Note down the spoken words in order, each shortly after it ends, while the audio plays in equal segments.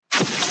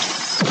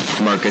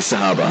Marcus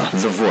Sahaba,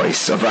 the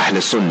voice of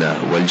Ahl Sunnah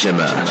wal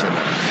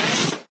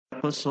Jama'ah.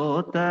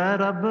 सोता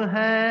रब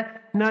है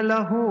न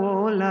लहू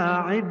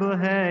लाइब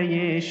है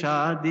ये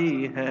शादी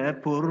है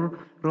पुर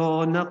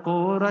रौनको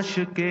रश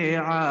के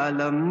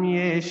आलम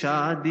ये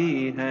शादी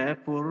है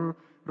पुर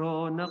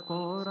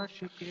रौनको रश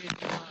के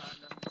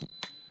आलम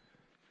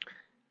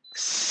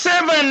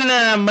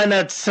 7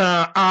 minutes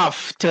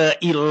after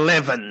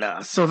 11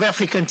 South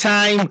African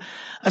time.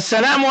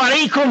 Assalamu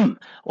alaikum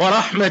wa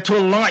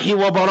rahmatullahi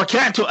wa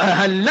barakatuh.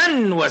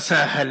 Ahlan wa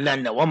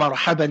sahlan wa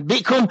marhaban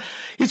bikum.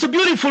 It's a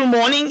beautiful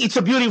morning. It's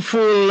a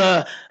beautiful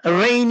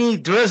rainy,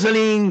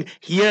 drizzling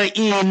here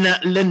in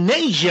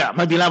Lenasia,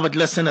 my beloved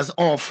listeners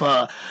of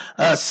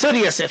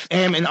Sirius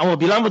FM and our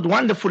beloved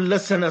wonderful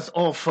listeners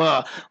of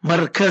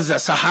Markaz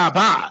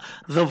Sahaba,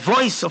 the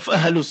voice of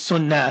Ahlus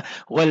Sunnah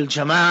wal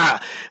Jama'ah.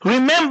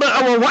 Remember,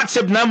 our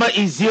WhatsApp number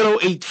is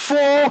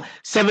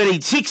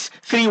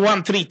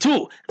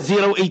 084-786-3132.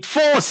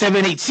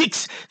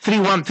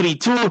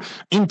 084-786-3132.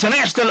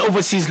 International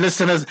overseas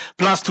listeners,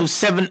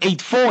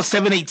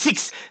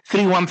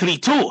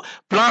 +2784-786-3132.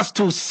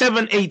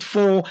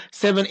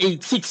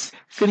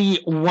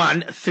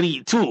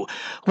 +2784-786-3132.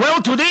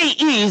 Well, today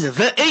is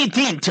the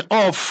 18th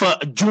of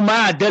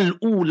Jumad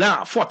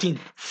al-Ula,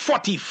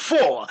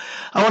 1444.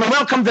 I want to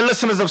welcome the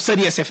listeners of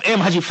Sirius FM,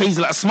 Haji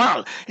Faisal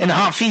Asmal and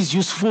Hafiz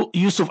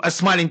Yusuf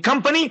Asmal and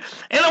Company.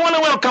 And I want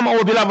to welcome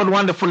our beloved,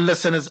 wonderful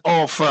listeners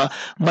of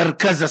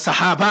Markaz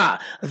Sahaba,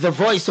 the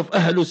voice of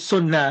Ahlus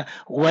Sunnah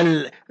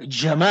wal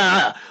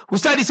Jama'ah.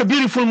 Ustad, it's a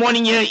beautiful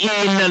morning here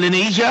in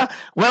Lenasia.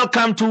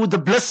 Welcome to the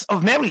bliss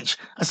of marriage.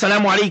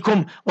 Assalamu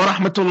alaikum wa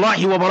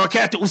rahmatullahi wa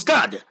barakatuh.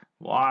 Ustad.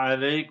 Wa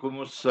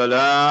alaikum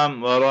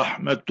assalam wa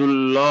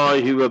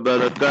rahmatullahi wa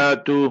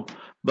barakatuh.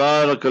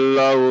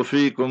 Barakallahu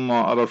feekum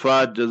wa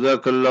arafat.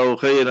 Jazakallahu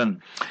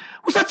khairan.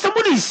 Ustad,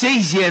 somebody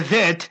says here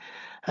that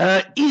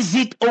is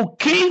it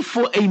okay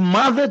for a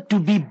mother to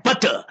be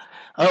bitter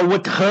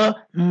with her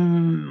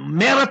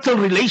marital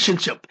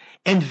relationship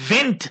and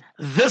vent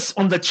this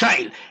on the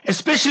child,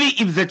 especially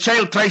if the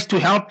child tries to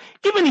help,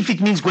 even if it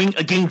means going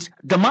against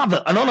the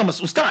mother? Anonymous,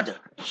 Ustad.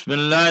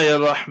 Bismillahir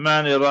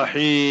Rahmanir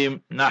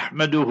Rahim.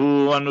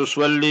 Nahmaduhu wa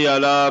nusalli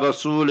ala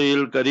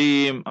Rasulil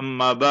Kareem.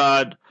 Amma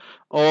ba'd.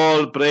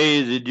 All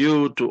praise is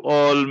due to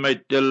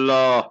Almighty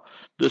Allah,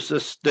 the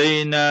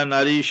sustainer,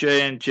 nourisher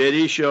and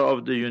cherisher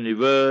of the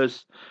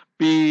universe.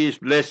 Peace,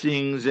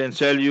 blessings and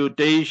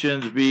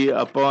salutations be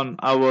upon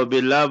our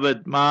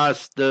beloved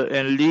master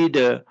and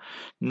leader,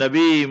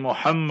 Nabi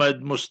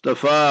Muhammad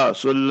Mustafa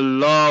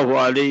sallallahu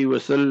alayhi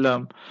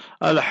wasallam.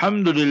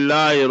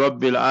 Alhamdulillahi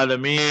Rabbil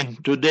Alameen.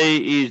 Today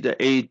is the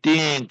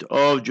 18th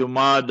of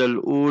Jumad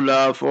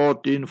al-Ula,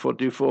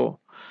 1444.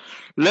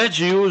 Let's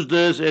use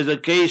this as a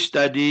case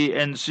study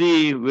and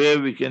see where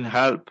we can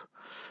help.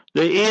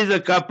 There is a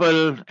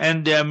couple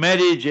and their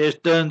marriage has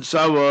turned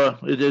sour.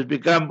 It has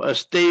become a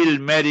stale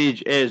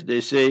marriage, as they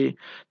say.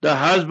 The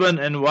husband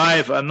and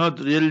wife are not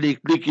really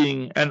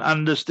clicking and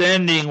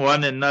understanding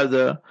one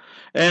another.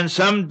 And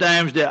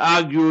sometimes they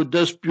argue,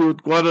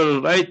 dispute, quarrel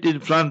right in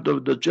front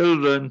of the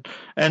children.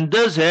 And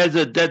this has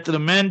a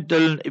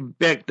detrimental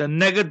impact, a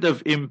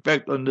negative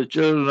impact on the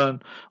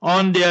children,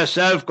 on their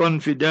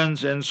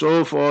self-confidence and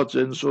so forth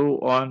and so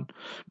on.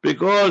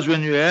 Because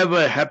when you have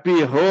a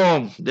happy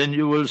home, then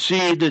you will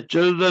see the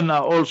children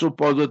are also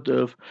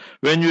positive.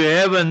 When you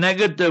have a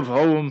negative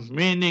home,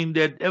 meaning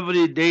that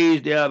every day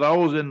there are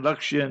rows and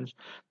ructions,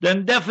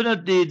 then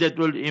definitely that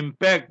will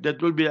impact,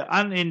 that will be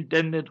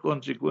unintended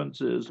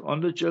consequences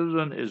on the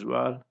children as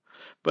well.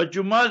 But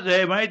you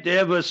might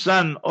have a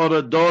son or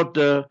a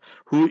daughter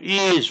who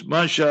is,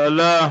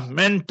 mashallah,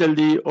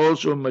 mentally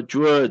also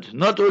matured,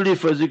 not only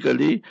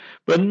physically,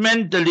 but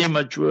mentally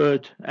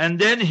matured. And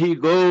then he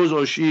goes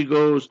or she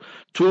goes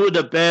to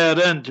the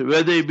parent,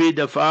 whether it be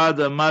the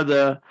father,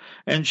 mother,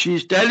 and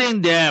she's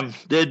telling them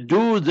that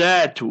do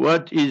that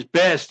what is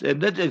best. And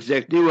that's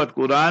exactly what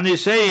Quran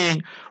is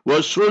saying.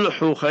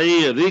 وَالصُّلْحُ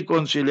خَيْرٌ.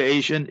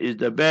 Reconciliation is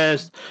the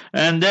best.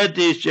 And that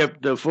is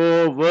chapter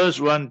 4, verse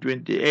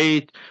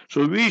 128.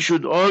 So we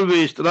should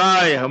always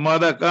try.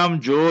 Hamara kam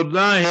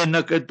jorna hai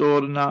na ke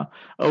torna.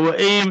 Our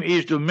aim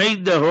is to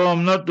make the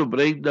home, not to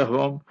break the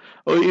home.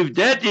 Or if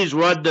that is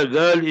what the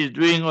girl is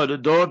doing, or the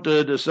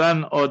daughter, the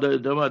son, or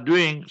them are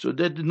doing, so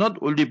that is not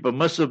only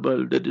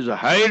permissible, that is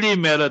highly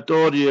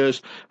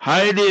meritorious,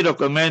 highly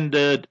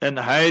recommended, and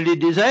highly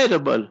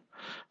desirable.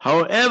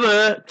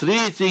 However,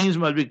 three things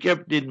must be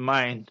kept in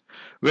mind.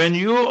 When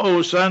you,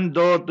 O son,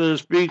 daughter,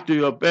 speak to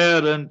your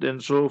parent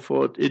and so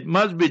forth, it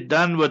must be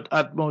done with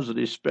utmost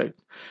respect.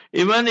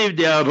 Even if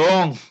they are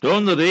wrong,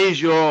 don't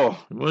raise your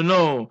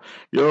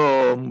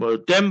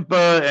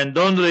temper, and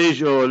don't raise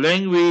your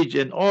language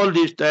and all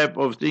these type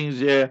of things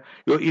there,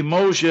 your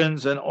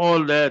emotions and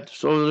all that.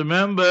 So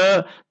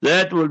remember,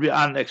 that will be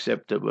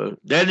unacceptable.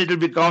 Then it will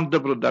be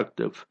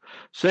counterproductive.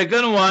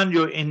 Second one,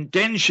 your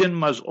intention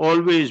must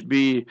always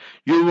be,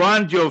 you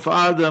want your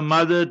father,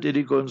 mother to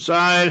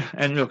reconcile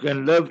and you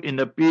can live in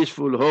a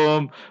peaceful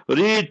home.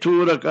 Read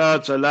 2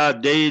 rakat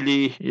salat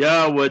daily.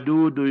 Ya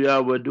Wadud,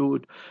 Ya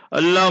Wadud. A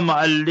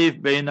Allahumma alif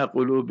baina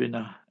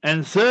qulubina.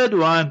 And third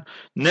one,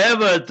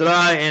 never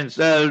try and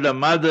tell the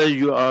mother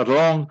you are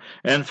wrong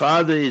and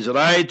father is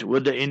right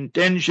with the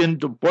intention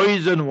to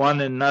poison one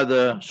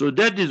another. So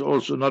that is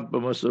also not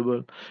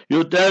permissible.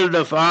 You tell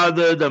the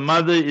father the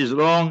mother is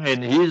wrong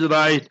and he's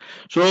right.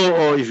 So,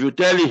 or if you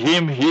tell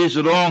him he's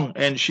wrong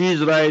and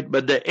she's right,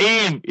 but the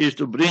aim is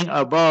to bring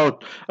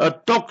about a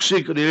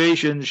toxic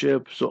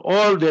relationship, so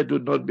all that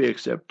would not be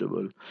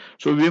acceptable.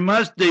 So we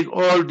must take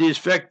all these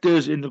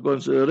factors into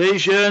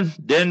consideration.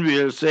 Then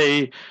we'll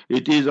say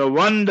it is a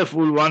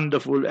wonderful,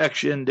 wonderful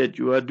action that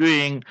you are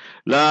doing.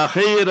 La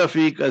khayra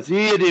fi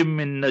kathirin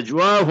min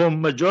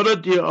najwahum.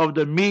 Majority of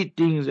the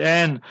meetings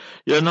and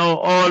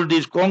all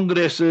these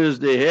congresses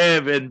they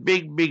have and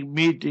big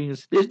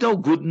meetings, there's no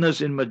goodness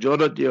in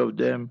majority of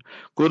them.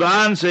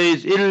 Quran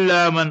says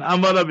illa man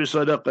amara bi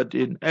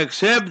sadaqatin,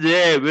 except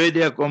there where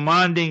they are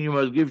commanding you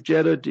must give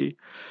charity.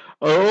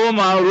 Oh,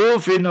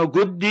 ma'rufin, or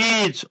good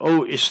deeds.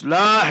 Oh,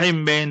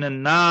 islahim bain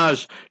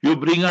nas, you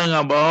bringing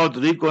about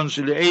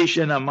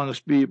reconciliation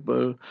amongst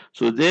people.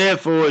 So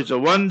therefore it's a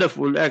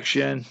wonderful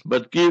action,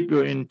 but keep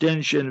your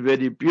intention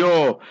very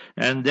pure,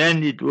 and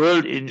then it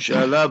will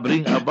inshallah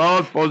bring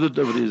about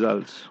positive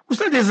results.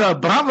 Ustad, there's a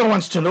brother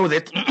wants to know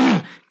that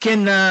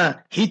can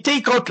he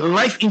take out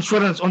life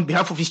insurance on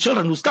behalf of his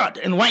children, Ustad,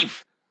 and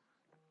wife?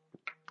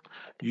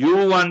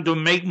 You want to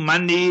make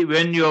money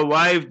when your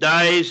wife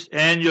dies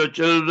and your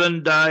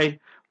children die.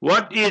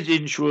 What is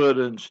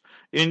insurance?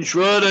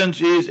 Insurance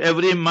is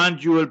every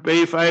month you will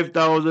pay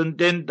 5,000,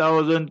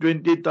 10,000,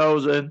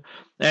 20,000,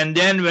 and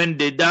then when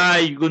they die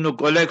you're going to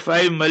collect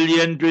 5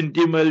 million,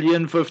 20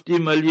 million, 50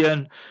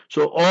 million.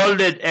 So all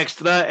that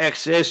extra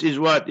excess is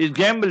what? Is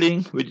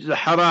gambling, which is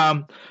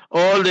haram.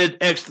 All that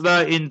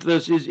extra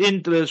interest is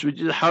interest, which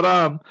is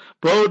haram.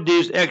 Both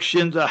these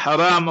actions are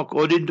haram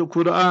according to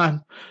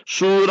Quran.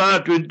 Surah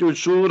 20,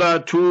 Surah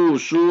 2,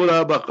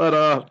 Surah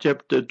Baqarah,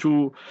 chapter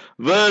 2,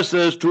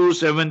 verses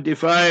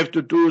 275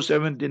 to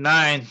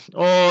 279.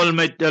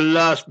 Almighty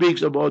Allah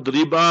speaks about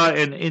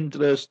riba and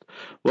interest.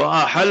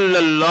 وَأَحَلَّ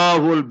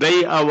اللَّهُ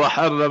الْبَيْءَ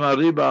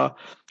وَحَرَّمَ الرِّبَا.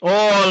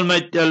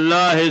 Almighty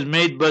Allah has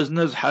made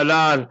business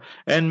halal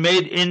and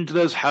made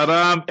interest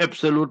haram,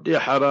 absolutely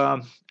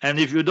haram. And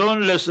if you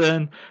don't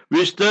listen,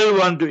 we still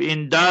want to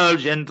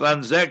indulge and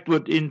transact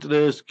with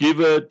interest,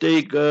 giver,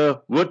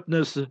 taker,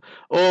 witness,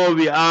 or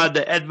we are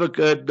the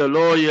advocate, the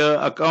lawyer,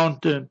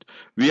 accountant.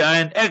 We are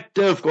an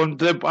active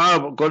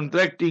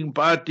contracting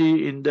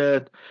party in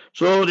that.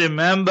 So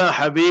remember,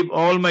 Habib,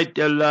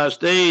 Almighty Allah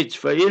states,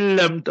 فَإِن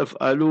لَمْ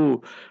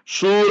تَفْعَلُوا,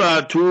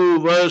 Surah 2,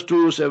 verse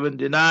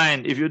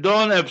 279. If you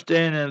don't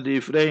abstain and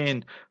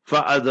refrain,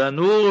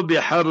 فَأَذَنُوا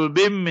بِحَرْبٍ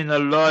مِّنَ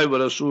اللَّهِ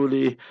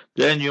وَرَسُولِهِ,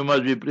 then you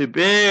must be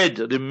prepared,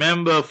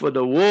 remember, for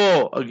the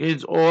war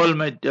against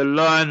Almighty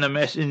Allah and the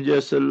Messenger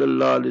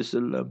sallallahu alaihi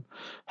wasallam.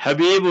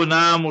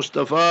 Habibuna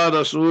Mustafa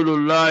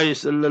Rasulullah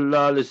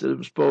sallallahu alaihi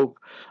wasallam spoke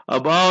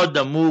about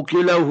the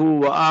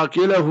mukilahu wa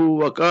akilahu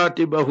wa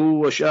katibahu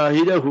wa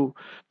shahidahu.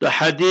 The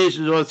hadith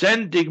is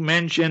authentic,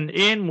 mentioned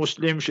in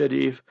Muslim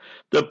Sharif.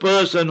 The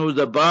person who's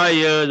the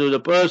buyer, the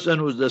person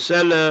who's the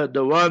seller,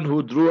 the one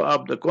who drew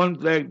up the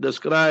contract, the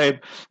scribe,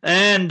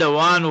 and the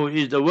one who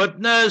is the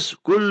witness,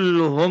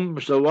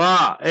 kulluhum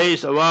sawa, ay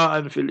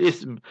sawa'an fil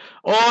ithm.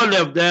 All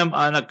of them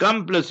are an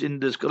accomplice in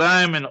this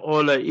crime and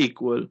all are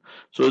equal.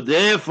 So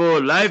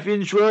therefore, life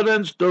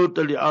insurance,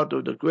 totally out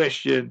of the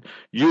question.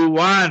 You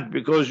want,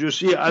 because you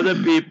see other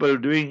people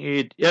doing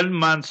it, een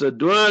man se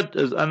dood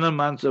is ander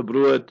man se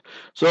brood.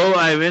 So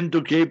I went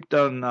to Cape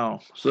Town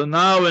now. So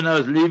now when I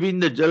was leaving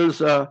the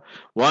Jalsa,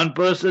 one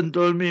person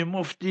told me,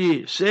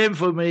 Mufti, same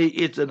for me,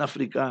 it's in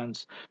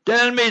Afrikaans.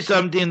 Tell me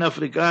something in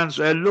Afrikaans.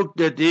 So I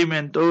looked at him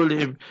and told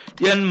him,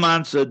 een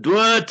man se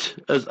dood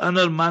is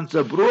ander man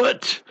se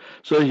brood.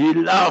 So he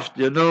laughed,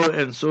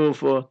 and so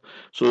forth.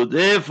 So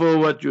therefore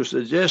what you're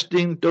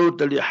suggesting,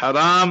 totally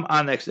haram,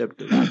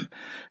 unacceptable.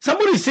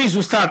 Somebody says,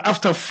 Ustad,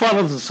 after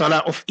Farad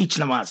Salah of each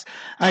namaz,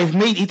 I've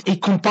made it a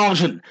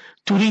compulsion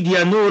to read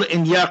Ya Nur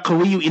and Ya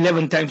Qawiyu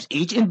 11 times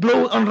each and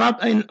blow and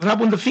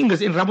rub on the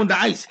fingers and rub on the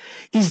eyes.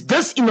 Is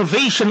this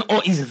innovation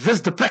or is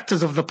this the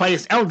practice of the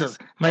pious elders?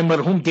 My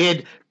marhum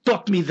dad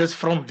taught me this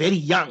from very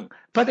young,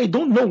 but I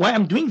don't know why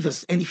I'm doing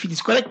this. And if it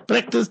is correct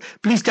practice,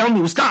 please tell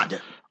me, Ustad.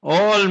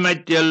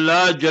 Almighty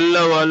Allah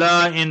Jalla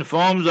wala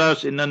informs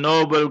us in the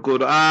noble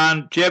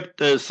Quran,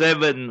 chapter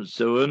 7,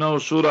 so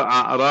Surah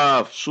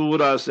A'raf,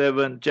 Surah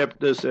 7,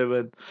 chapter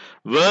 7,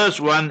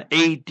 verse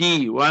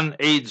 180,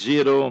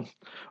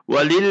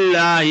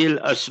 وَلِلَّهِ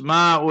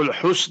الْأَسْمَاءُ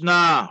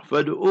الْحُسْنَى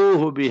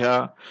فَادْعُوهُ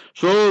بِهَا.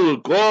 So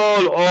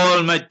call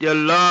Almighty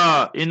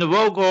Allah,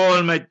 invoke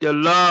Almighty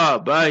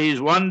Allah by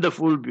His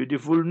wonderful,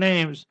 beautiful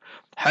names.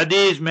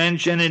 Hadith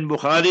mentioned in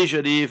Bukhari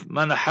Sharif,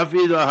 Man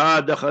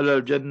hafizaha dakhal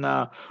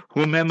al-Jannah,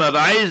 who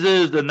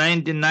memorizes the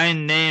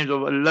 99 names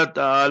of Allah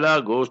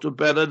Ta'ala goes to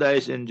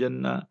paradise in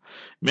Jannah.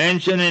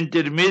 Mentioned in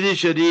Tirmidhi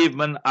Sharif,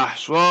 man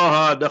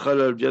ahswaha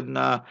dakhal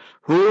al-Jannah.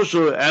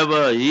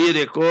 Whosoever he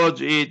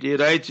records it, he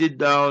writes it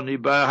down, he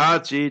by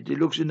heart it, he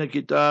looks in a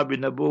kitab,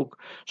 in a book,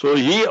 so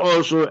he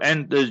also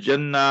enters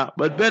Jannah.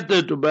 But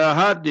better to by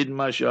heart it,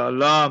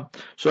 mashallah.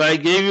 So I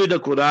gave you the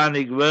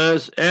Quranic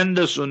verse and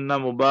the Sunnah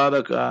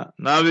Mubarakah.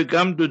 Now we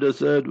come to the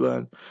third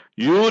one.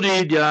 You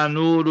read Ya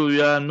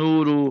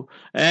Nuru,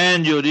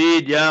 and you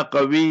read Ya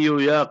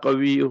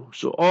Qawiyu.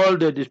 So all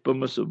that is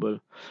permissible.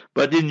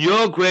 But in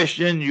your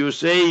question, you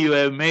say you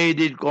have made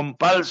it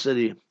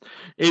compulsory.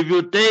 If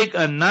you take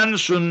a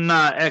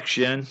non-sunnah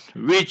action,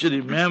 which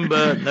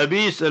remember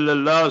Nabi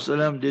sallallahu alaihi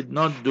wasallam did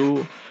not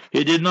do,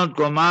 he did not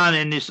command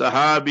any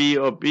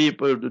Sahabi or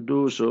people to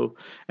do so,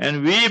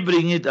 and we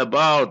bring it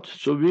about,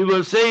 so we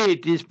will say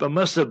it is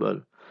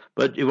permissible.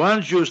 But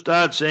once you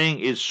start saying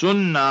it's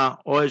sunnah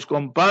or it's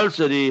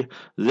compulsory,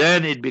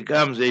 then it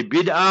becomes a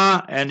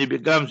bid'ah and it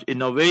becomes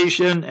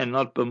innovation and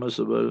not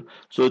permissible.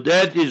 So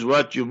that is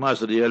what you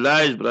must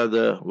realize,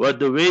 brother. What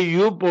the way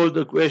you pose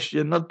the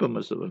question, not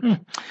permissible.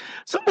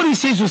 Somebody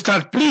says,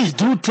 Ustad, please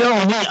do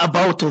tell me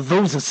about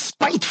those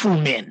spiteful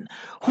men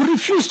who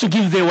refuse to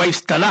give their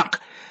wives talaq.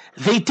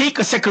 They take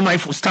a second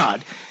wife,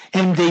 Ustad,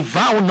 and they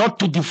vow not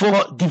to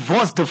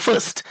divorce the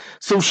first,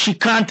 so she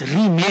can't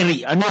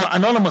remarry.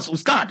 Anonymous,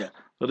 Ustad.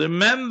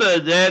 Remember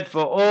that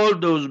for all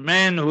those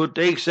men who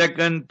take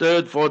second,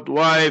 third, fourth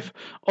wife,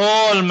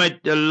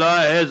 Almighty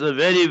Allah has a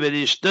very,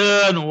 very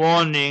stern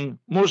warning.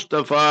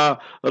 Mustafa,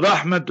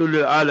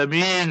 Rahmatul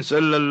Alameen,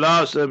 Sallallahu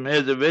Alaihi Wasallam,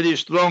 has a very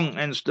strong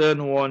and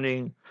stern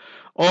warning.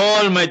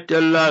 Almighty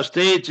Allah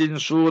states in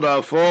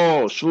Surah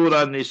 4,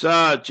 Surah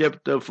Nisa,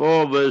 chapter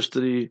 4, verse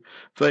 3,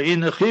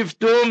 فَإِنْ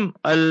خِفْتُمْ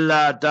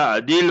أَلَّا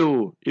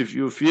تَعْدِلُوا. If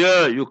you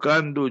fear, you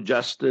can't do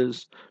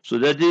justice. So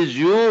that is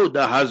you,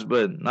 the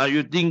husband. Now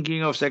you're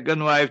thinking of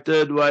second wife,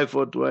 third wife,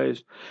 fourth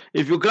wife.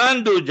 If you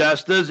can't do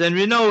justice, and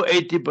we know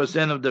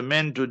 80% of the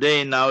men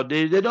today,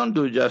 nowadays, they don't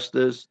do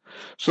justice.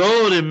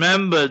 So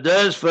remember,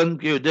 then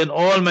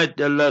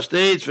Almighty Allah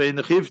states,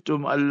 فَإِنْ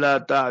خِفْتُمْ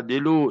أَلَّا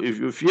تَعْدِلُوا. If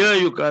you fear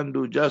you can't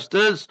do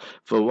justice,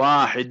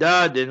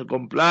 فَوَاحِدًا, then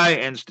comply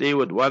and stay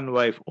with one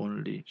wife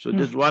only. So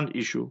that's one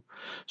issue.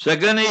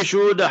 Second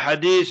issue, the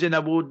hadith in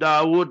Abu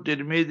Dawood,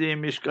 Tirmidhi,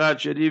 Mishkat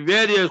Sharif,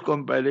 various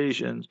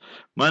compilations.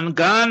 Man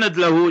kanat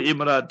lahu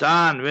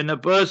imratan, when a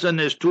person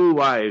has two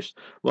wives,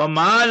 wa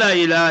mala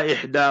ila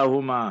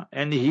ihdahuma,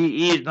 and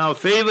he is now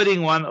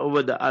favoring one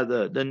over the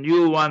other, the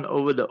new one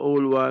over the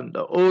old one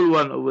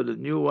over the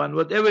new one,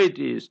 whatever it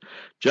is.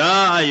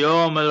 Ja'a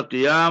yawm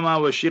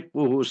al-qiyamah wa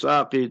shiqquhu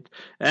saqit.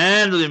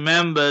 And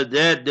remember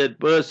that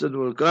person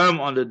will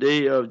come on the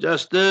day of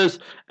justice,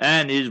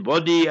 and his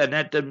body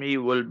anatomy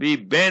will be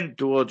bent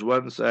towards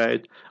one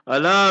side.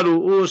 Ala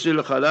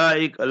ru'usil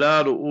khalaik,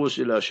 ala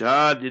ru'usil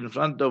ashhad, in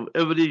front of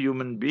every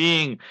human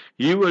being,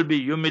 he will be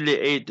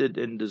humiliated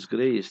and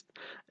disgraced.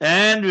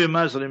 And we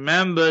must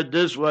remember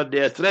this, what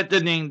they are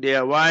threatening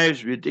their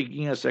wives, we're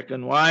taking a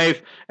second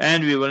wife,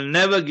 and we will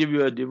never give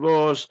you a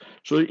divorce.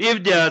 So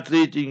if they are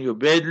treating you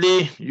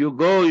badly, you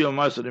go, you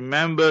must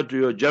remember, to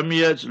your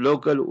jamiyats,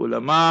 local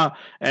ulama,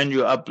 and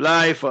you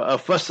apply for a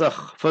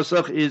fasakh.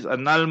 Fasakh is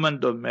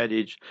annulment of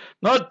marriage.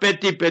 Not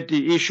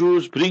petty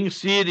issues, bring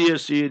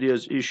serious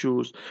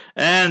issues.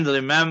 And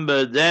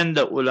remember, then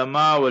the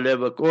ulama will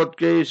have a court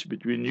case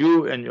between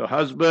you and your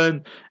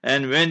husband,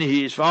 and when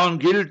he is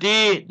found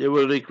guilty, they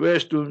will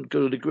request to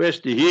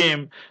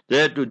him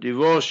that to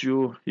divorce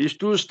you. He's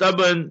too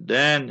stubborn,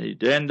 then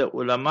the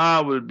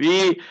ulama will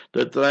be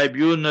the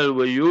tribunal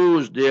will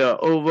use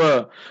their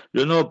over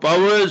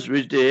powers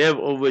which they have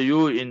over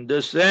you in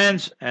this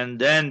sense, and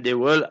then they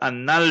will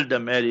annul the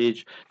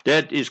marriage.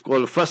 That is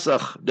called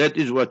fasakh. That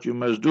is what you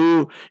must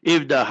do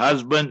if the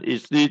husband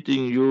is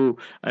treating you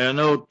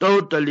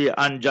totally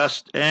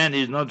unjust and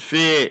is not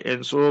fair,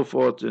 and so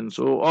forth and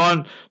so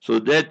on. So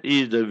that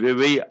is the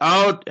way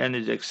out, and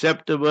is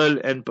acceptable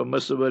and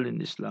permissible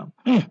in Islam.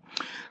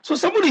 So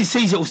somebody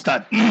says,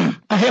 Ustad,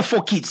 I have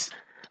 4 kids.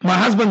 My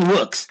husband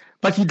works,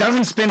 but he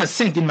doesn't spend a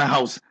cent in my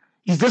house.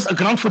 Is this a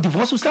ground for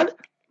divorce, Ustad?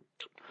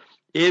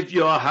 If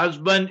your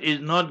husband is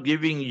not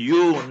giving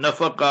you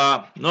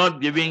nafaqah,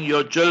 not giving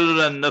your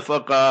children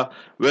nafaqah,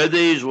 whether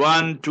it's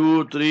 1,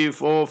 2, 3,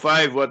 4,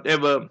 5,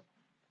 whatever,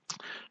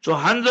 so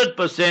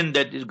 100%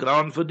 that is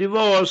ground for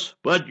divorce.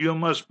 But you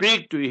must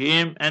speak to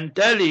him and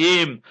tell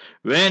him,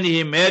 when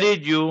he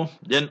married you,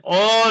 then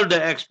all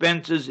the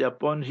expenses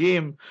upon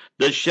him,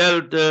 the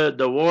shelter,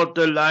 the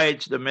water,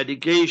 lights, the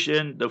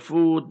medication, the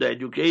food, the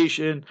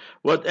education,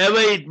 whatever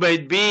it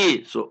might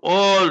be, so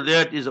all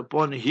that is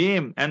upon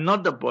him and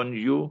not upon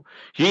you.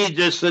 He's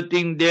just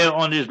sitting there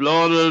on his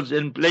laurels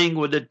and playing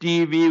with the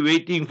TV,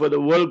 waiting for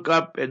the World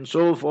Cup and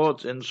so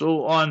forth and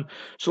so on.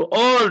 So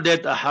all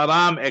that are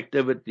haram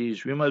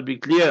activities. We must be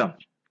clear.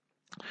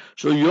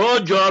 So your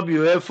job,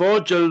 you have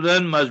 4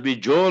 children, must be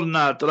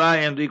jorna, try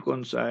and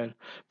reconcile.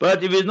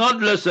 But if he's not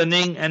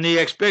listening and he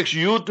expects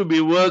you to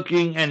be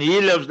working and he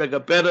lives like a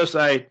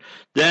parasite,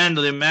 then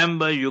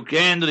remember you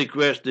can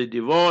request the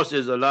divorce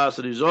as a last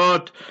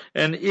resort.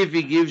 And if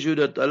he gives you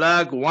the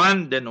talaq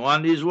 1, then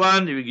 1 is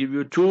 1. If he gives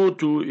you 2,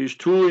 2 is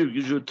 2. If he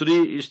gives you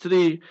 3, is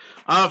 3.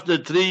 After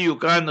 3, you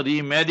can't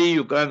remarry,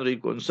 you can't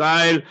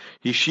reconcile.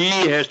 She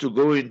has to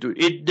go into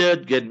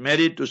iddat, get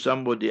married to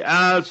somebody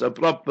else, a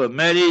proper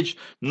marriage.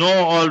 No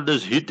all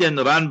this hit and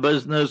run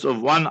business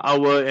of 1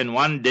 hour and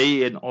 1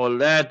 day and all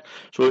that.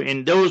 So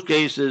in those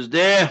cases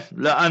there,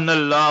 لَأَنَّ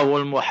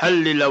اللَّهُ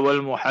الْمُحَلِّلَ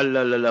وَالْمُحَلَّلَ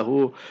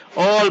لَهُ.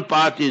 All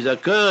parties are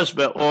cursed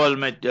by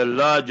Almighty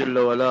Allah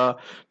Jalla wala.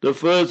 The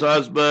first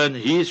husband,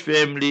 his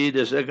family,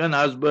 the second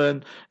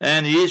husband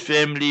and his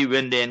family,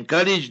 when they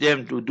encourage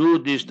them to do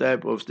this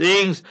type of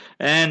things,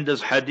 and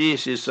this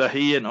hadith is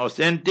sahih and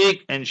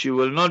authentic, and she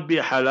will not be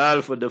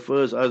halal for the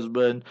first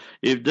husband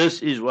if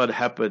this is what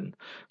happened.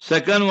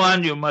 Second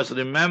one, you must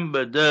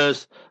remember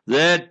this,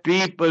 that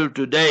people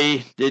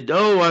today, they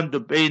don't want to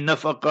pay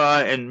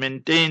nafaqah and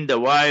maintain the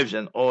wives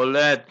and all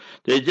that.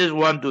 They just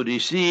want to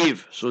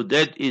receive. So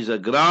that is a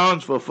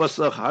grounds for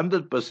fasakh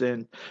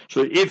 100%.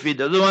 So if he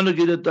doesn't want to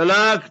give the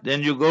talaq,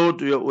 then you go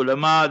to your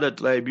ulama, the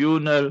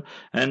tribunal,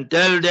 and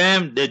tell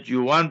them that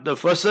you want the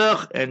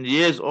fasakh, and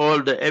here's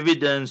all the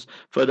evidence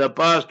for the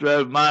past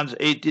 12 months,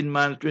 18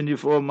 months,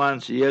 24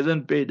 months. He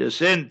hasn't paid a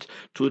cent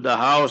to the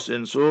house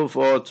and so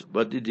forth,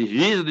 but it is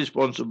his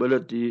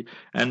responsibility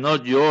and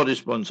not your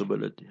responsibility.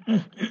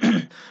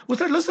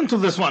 Ustad, listen to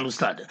this one,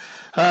 Ustad.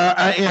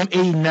 I am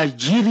a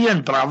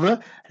Nigerian brother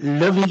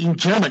living in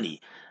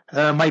Germany.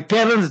 My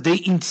parents,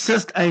 they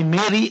insist I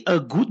marry a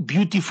good,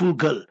 beautiful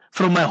girl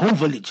from my home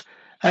village.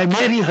 I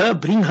marry her,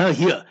 bring her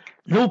here.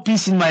 No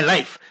peace in my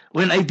life.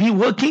 When I be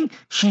working,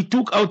 she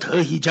took out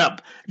her hijab.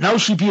 Now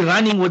she be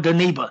running with the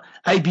neighbor.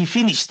 I be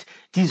finished.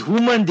 These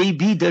women, they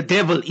be the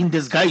devil in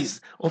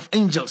disguise of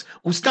angels.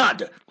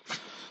 Ustad.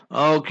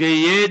 Okay,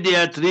 yeah,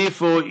 there are 3,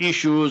 4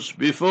 issues.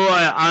 Before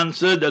I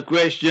answer the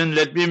question,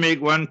 let me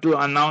make 1, 2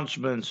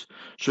 announcements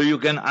so you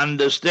can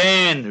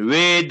understand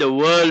where the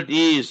world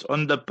is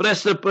on the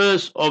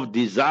precipice of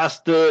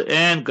disaster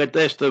and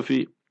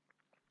catastrophe.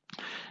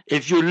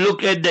 If you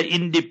look at the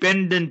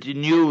independent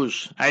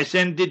news, I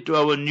sent it to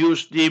our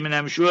news team and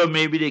I'm sure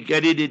maybe they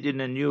carried it in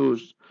the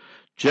news.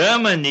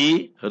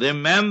 Germany,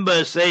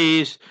 remember,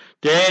 says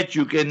that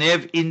you can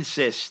have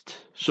incest.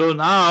 So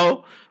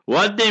now,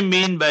 what they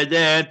mean by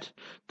that,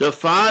 the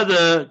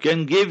father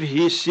can give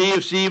his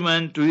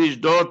semen to his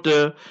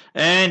daughter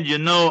and,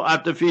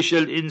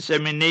 artificial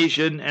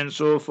insemination and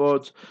so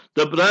forth.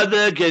 The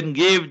brother can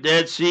give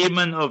that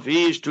semen of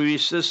his to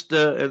his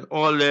sister and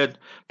all that.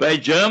 By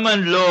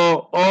German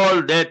law,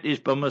 all that is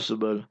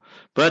permissible.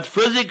 But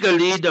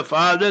physically, the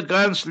father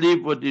can't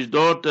sleep with his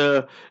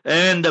daughter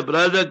and the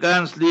brother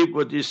can't sleep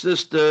with his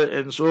sister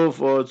and so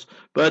forth.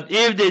 But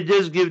if they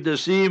just give the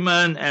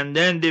semen and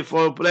then they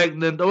fall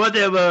pregnant or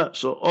whatever,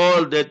 so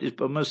all that is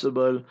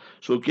permissible.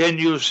 So can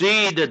you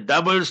see the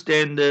double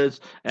standards?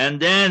 And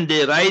then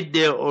they write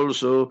there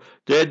also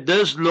that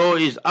this law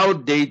is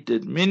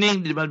outdated,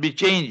 meaning it must be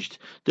changed,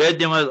 that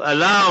they must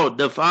allow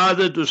the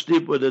father to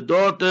sleep with the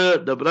daughter,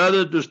 the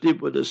brother to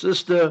sleep with the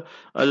sister.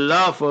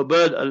 Allah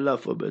forbid, Allah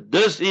forbid.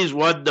 This is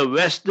what the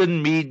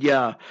Western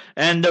media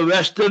and the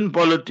Western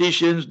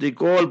politicians, they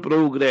call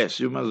progress.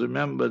 You must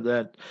remember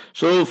that.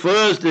 So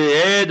first they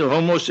had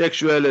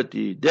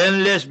homosexuality,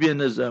 then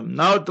lesbianism,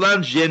 now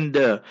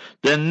transgender.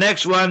 The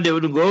next one they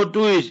would go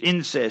to is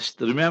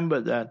incest. Remember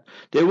that.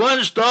 They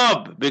won't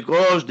stop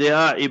because they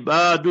are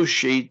ibadu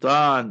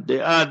shaitan. They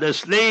are the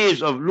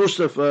slaves of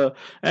Lucifer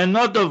and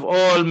not of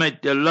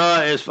Almighty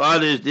Allah as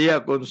far as they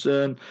are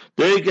concerned.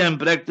 They can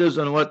practice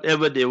on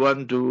whatever they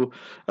want to.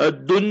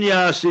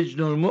 Dunya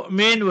sijnul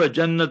mu'min wa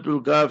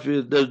jannatul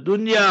kafir. The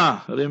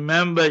dunya,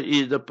 remember,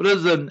 is the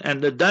prison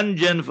and the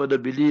dungeon for the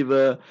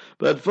believer.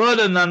 But for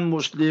the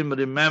non-Muslim,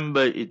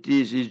 remember, it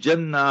is his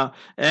Jannah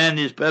and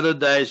his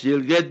paradise.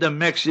 He'll get the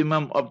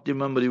maximum,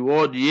 optimum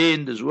reward here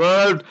in this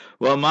world.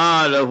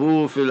 وَمَا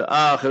لَهُ فِي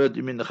الْآخِرَةِ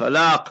مِنْ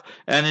خَلَاقٍ.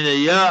 And in the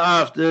year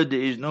after,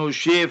 there is no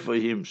share for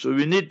him. So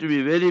we need to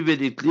be very,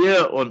 very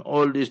clear on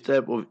all these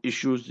type of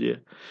issues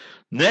here.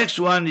 Next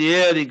one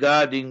here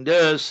regarding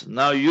this.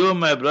 Now you,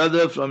 my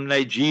brother from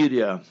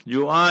Nigeria,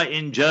 you are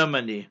in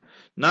Germany.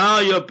 Now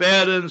your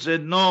parents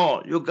said,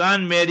 no, you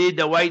can't marry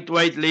the white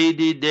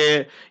lady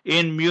there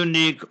in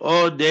Munich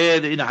or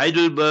there in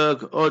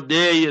Heidelberg or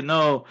there,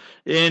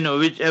 in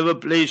whichever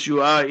place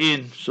you are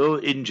in, so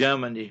in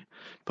Germany.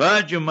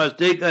 But you must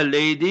take a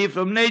lady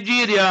from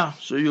Nigeria.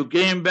 So you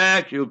came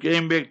back to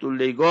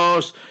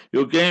Lagos,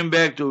 you came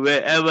back to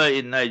wherever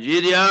in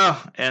Nigeria,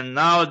 and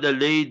now the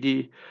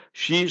lady,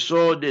 she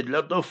saw that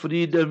lot of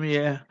freedom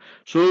here.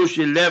 So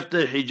she left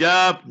her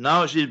hijab.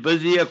 Now she's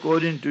busy,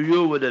 according to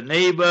you, with a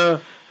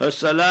neighbor. Her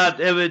salat,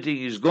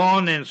 everything is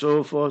gone and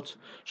so forth.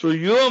 So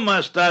you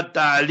must start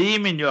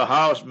ta'aleem in your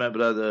house, my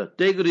brother.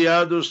 Take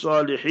Riyadus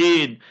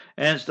Salihin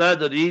and start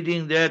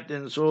reading that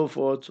and so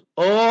forth.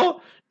 Or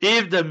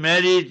if the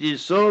marriage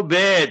is so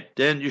bad,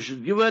 then you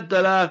should give a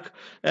talaq,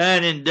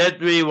 and in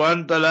that way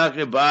one talaq,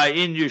 a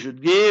buy-in you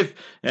should give,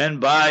 and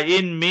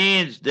buy-in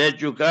means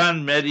that you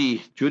can't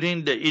marry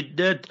during the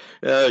iddat.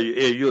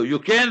 You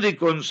can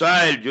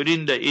reconcile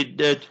during the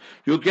iddat,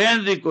 you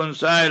can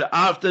reconcile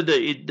after the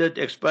iddat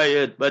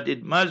expired, but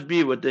it must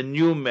be with a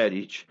new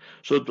marriage.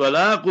 So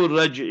talaqul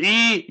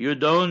raj'i, you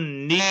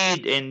don't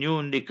need a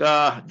new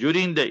nikah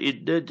during the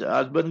iddat.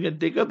 Husband can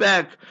take her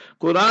back.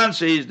 Quran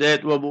says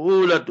that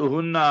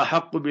وَبُؤُولَتُهُنَّ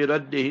أَحَقُّ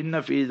بِرَدِّهِنَّ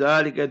فِي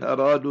ذَلِكَ إِنْ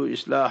أَرَادُوا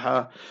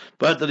إِصْلَاحًا.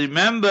 But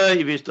remember,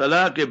 if it's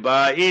talaq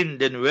ba'in,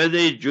 then whether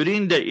it's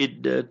during the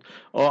iddat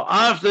or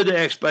after the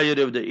expiry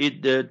of the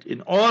iddat,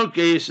 in all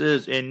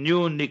cases a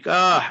new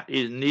nikah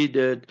is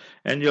needed,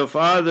 and your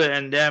father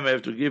and them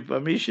have to give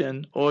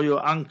permission, or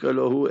your uncle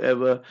or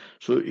whoever.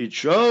 So it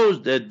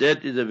shows that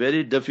that is a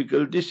very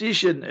difficult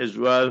decision as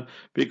well,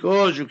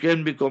 because you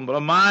can be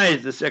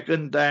compromised the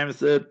second time,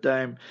 third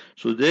time.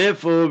 So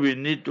therefore we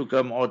need to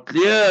come out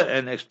clear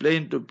and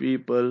explain to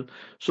people.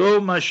 So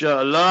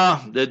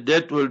mashallah,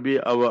 that will be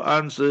our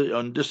answer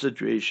on this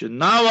situation.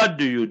 Now what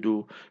do you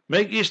do?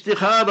 Make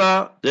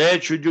istikhara,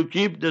 that should you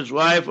keep this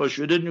wife or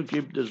shouldn't you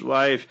keep this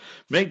wife.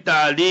 Make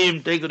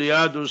ta'aleem, take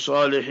Riyadul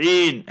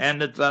Salihin,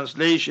 and the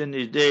translation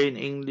is there in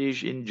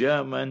English, in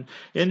German,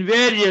 in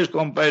various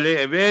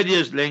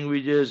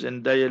languages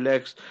and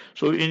dialects.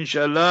 So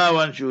inshallah,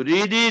 once you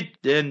read it,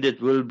 then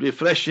that will be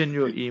freshen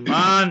your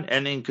iman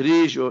and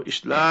increase your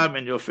Islam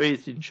and your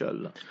faith,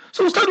 inshallah.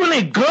 So Ustad, when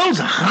a girl's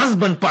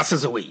husband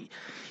passes away,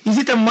 is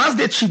it a must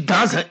that she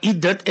does her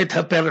iddat at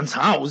her parents'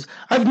 house?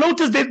 I've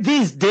noticed that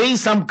these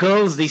days some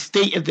girls, they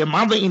stay at their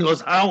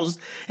mother-in-law's house,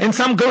 and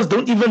some girls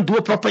don't even do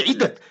a proper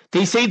iddat.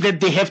 They say that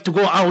they have to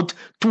go out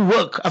to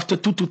work after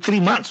 2 to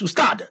 3 months.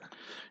 Ustad.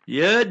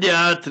 Here there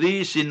are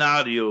three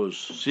scenarios.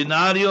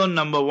 Scenario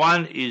number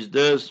one is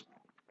this.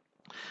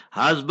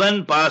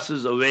 Husband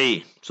passes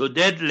away. So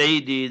that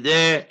lady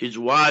there is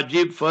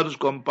wajib, first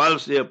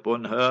compulsory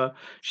upon her.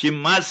 She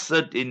must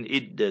sit in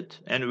iddat.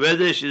 And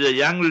whether she's a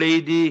young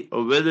lady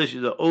or whether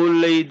she's an old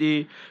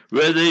lady,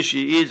 whether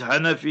she is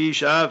Hanafi,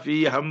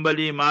 Shafi,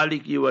 Hanbali,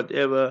 Maliki,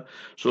 whatever,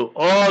 so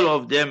all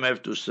of them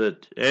have to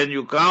sit. And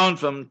you count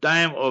from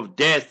time of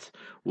death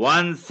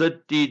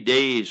 130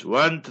 days,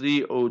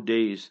 130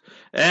 days.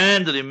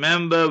 And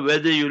remember,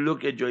 whether you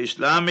look at your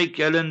Islamic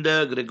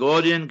calendar,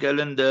 Gregorian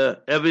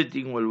calendar,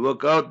 everything will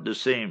work out the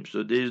same.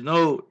 So there is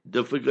no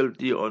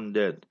difficulty on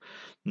that.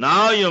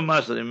 Now you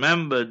must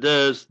remember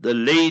this, the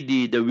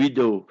lady, the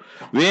widow,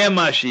 where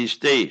must she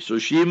stay? So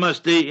she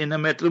must stay in a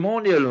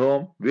matrimonial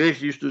home where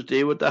she used to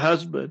stay with her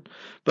husband.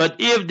 But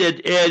if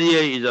that area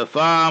is a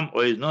farm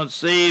or is not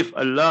safe,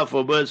 Allah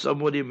forbid,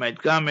 somebody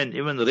might come and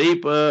even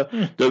rape her,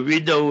 the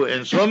widow,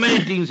 and so many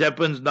things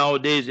happens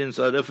nowadays in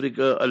South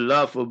Africa,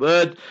 Allah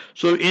forbid.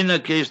 So in a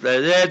case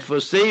like that, for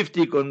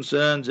safety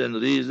concerns and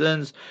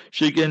reasons,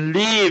 she can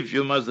leave,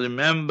 you must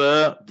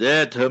remember,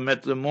 that her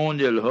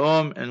matrimonial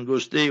home and go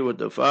stay with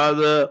the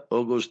father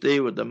or go stay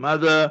with the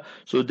mother.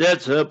 So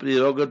that's her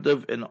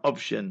prerogative and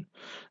option.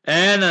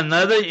 And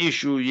another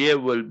issue here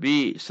will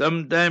be,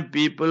 sometimes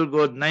people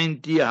got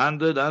 90,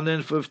 100,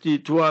 150,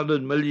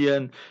 200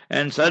 million,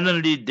 and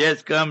suddenly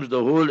death comes,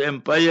 the whole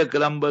empire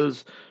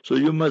crumbles. So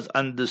you must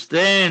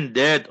understand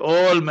that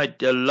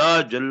Almighty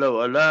Allah Jalla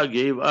wa'ala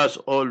gave us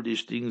all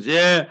these things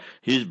here,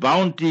 His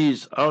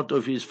bounties out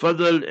of His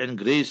fadl and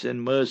grace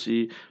and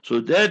mercy.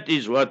 So that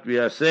is what we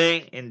are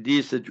saying in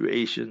these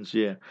situations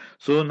here.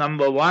 So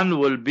number one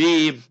will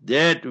be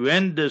that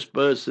when this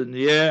person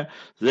here,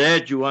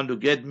 that you want to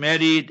get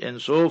married and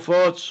so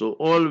forth, so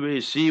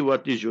always see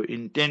what is your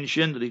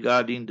intention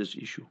regarding this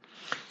issue.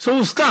 So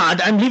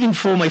Ustad, I'm leaving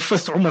for my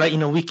first Umrah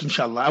in a week,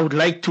 inshallah. I would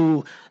like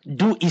to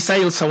do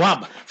Isail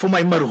Sawab for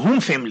my marhum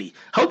family.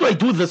 How do I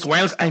do this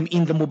whilst I'm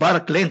in the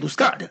Mubarak land,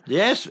 Ustad?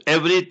 Yes,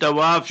 every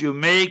tawaf you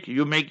make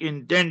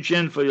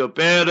intention for your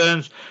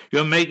parents,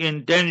 you make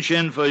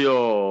intention for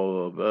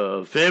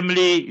your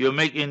family, you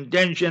make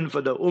intention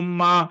for the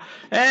ummah,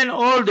 and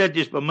all that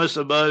is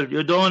permissible.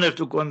 You don't have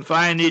to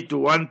confine it to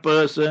one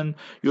person.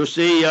 You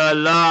say, Ya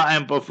Allah,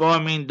 I'm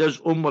performing this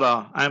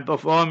umrah, I'm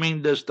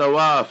performing this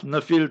tawaf,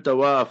 nafil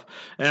tawaf,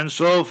 and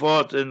so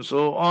forth and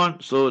so on.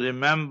 So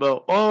remember,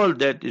 all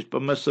that is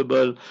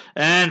permissible,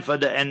 and for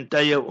the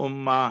entire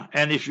ummah.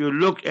 And if you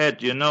look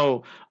at,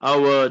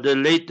 the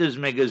latest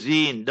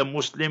magazine, the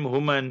Muslim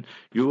Woman,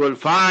 you will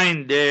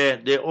find there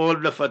all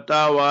the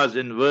fatawas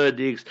and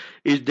verdicts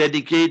is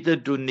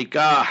dedicated to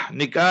nikah.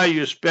 Nikah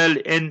you spell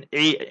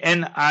N-I-K-A-H.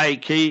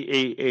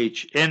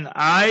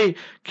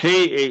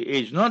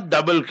 N-I-K-A-H, not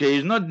double K,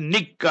 it's not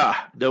nikah.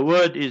 The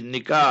word is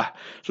nikah.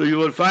 So you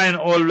will find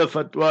all the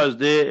fatwas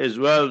there as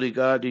well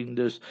regarding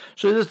this.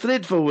 So it's a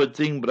straightforward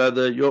thing,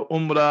 brother. Your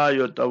umrah,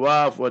 your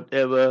tawaf,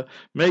 whatever,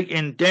 make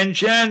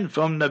intention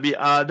from Nabi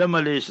Adam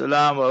alayhi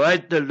salam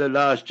right till the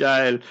last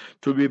child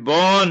to be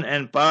born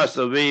and pass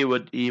away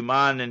with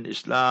Iman and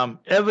Islam.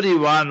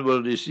 Everyone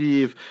will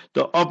receive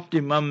the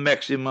optimum,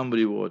 maximum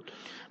reward.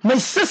 My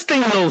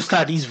sister-in-law,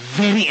 Ustad, is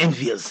very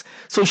envious.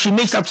 So she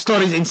makes up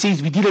stories and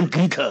says we didn't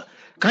greet her.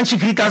 Can't she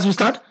greet us,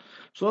 Ustad?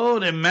 So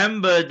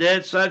remember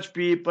that such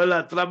people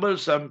are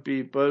troublesome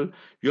people.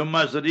 You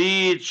must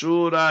read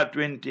Surah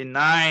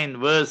 29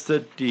 verse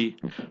 30.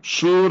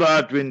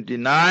 Surah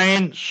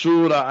 29,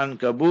 Surah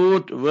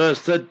Ankabut verse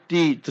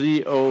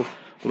 30.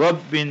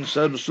 رب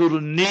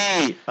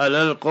انصرني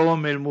على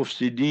القوم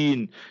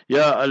المفسدين.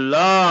 Ya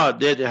Allah,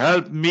 that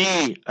help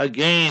me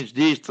against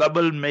these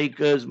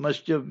troublemakers,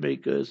 mischief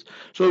makers.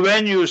 So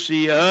when you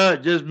see her,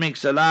 just make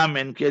salam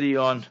and carry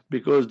on,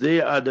 because they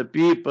are the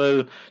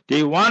people,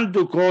 they want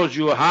to cause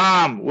you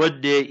harm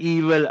with their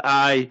evil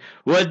eye,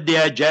 with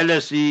their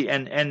jealousy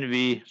and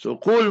envy. So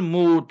قُلْ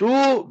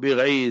مُوتُوا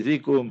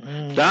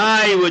بِغَيْظِكُمْ.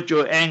 Die with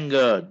your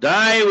anger,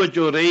 die with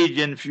your rage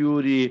and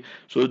fury.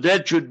 So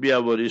that should be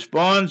our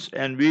response,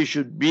 and we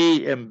should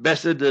be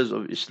ambassadors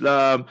of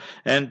Islam,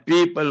 and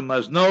people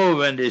must know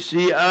when they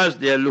see us,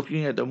 they are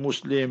looking at a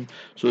Muslim.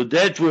 So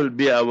that will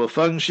be our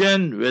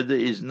function, whether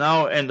it's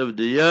now end of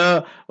the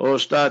year or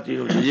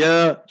starting of the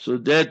year. So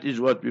that is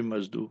what we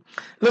must do.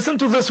 Listen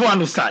to this one,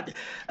 Ustad.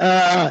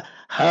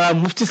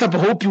 Mufti Sahib,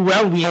 hope you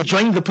well. We're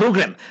enjoying the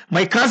program.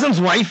 My cousin's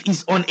wife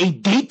is on a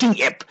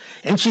dating app,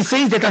 and she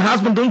says that her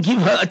husband don't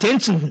give her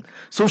attention,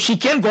 so she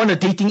can't go on a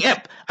dating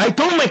app. I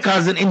told my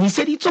cousin, and he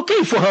said it's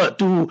okay for her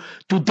to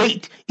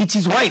date. It's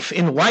his wife,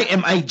 and why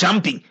am I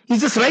jumping?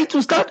 Is this right,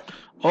 Ustad?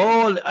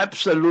 All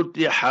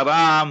absolutely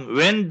haram.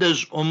 When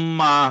this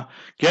ummah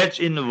gets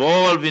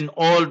involved in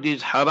all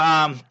this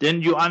haram,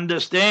 then you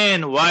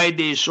understand why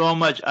there is so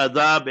much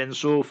adab and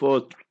so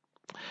forth.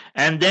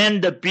 And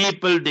then the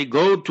people they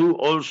go to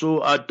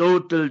also are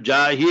total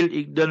jahil,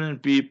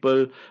 ignorant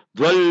people.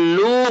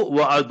 Dhallu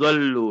wa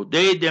adallu.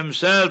 They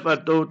themselves are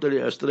totally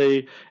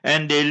astray,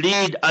 and they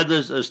lead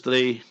others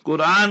astray.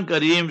 Quran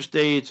Kareem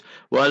states,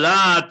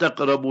 وَلَا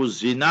تَقْرَبُوا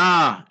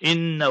الزِّنَا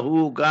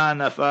إِنَّهُ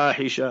كَانَ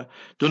فَاحِشًا.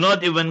 Do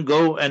not even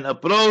go and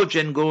approach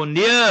and go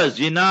near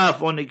zina,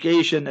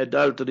 fornication,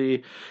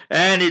 adultery,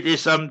 and it is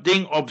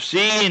something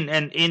obscene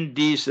and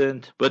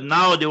indecent. But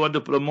now they want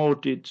to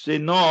promote it. Say,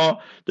 no,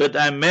 that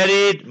I'm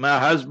married, my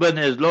husband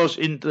has lost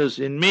interest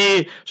in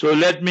me, so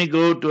let me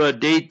go to a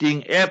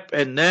dating app,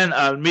 and then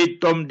I'll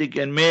meet Tom, Dick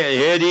and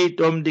Harry,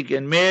 Tom, Dick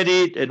and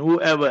Mary, and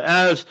whoever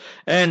else,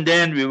 and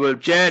then we will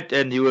chat,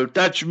 and he will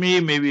touch me,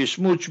 maybe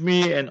smooch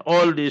me, and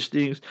all these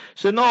things.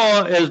 So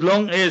no, as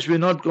long as we're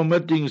not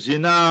committing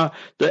zina,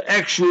 the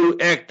actual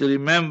act,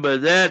 remember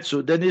that,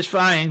 so then it's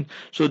fine.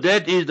 So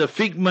that is the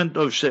figment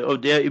of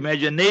their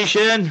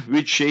imagination,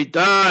 which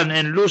Shaitan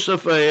and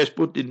Lucifer has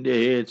put in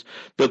their heads.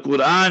 The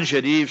Quran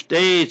Sharif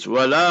states,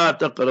 وَلَا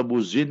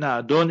تَقْرَبُوا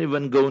zina. Don't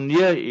even go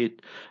near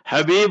it.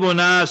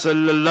 Habibuna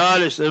sallallahu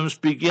alayhi wa sallam,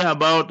 speaking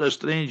about a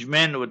strange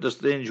man with a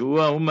strange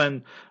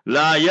woman,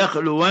 لا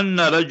يخلون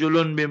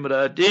رجل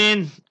بامرأة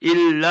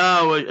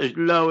إلا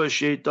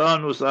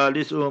والشيطان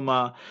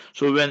ثالثهما.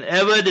 So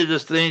whenever there's a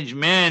strange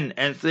man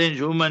and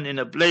strange woman in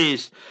a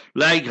place,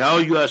 like how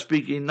you are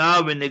speaking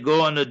now, when they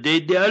go on a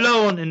date, they're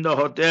alone in the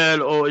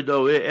hotel or in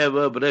the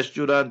wherever,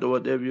 restaurant or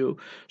whatever you.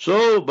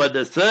 So, but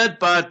the third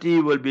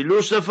party will be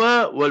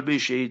Lucifer, will be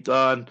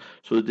Shaitan.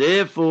 So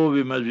therefore,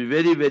 we must be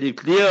very, very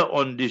clear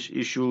on these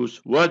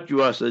issues. What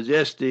you are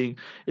suggesting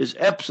is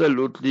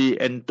absolutely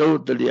and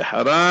totally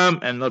haram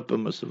and not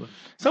permissible.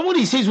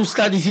 Somebody says,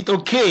 Ustad, is it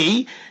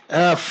okay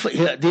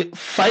they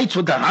fight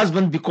with the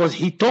husband because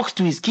he talks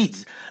to his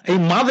kids? A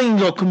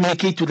mother-in-law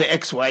communicate to the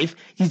ex-wife.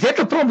 Is that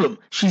a problem?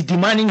 She's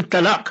demanding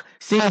talaq,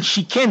 saying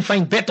she can't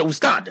find better,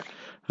 Ustad.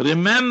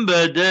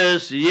 Remember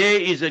this, here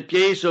is a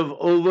case of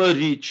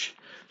overreach.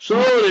 So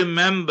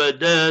remember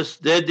this,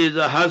 that there's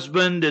a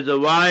husband, there's a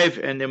wife,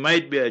 and there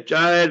might be a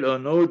child or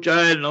no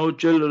child, no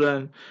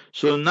children.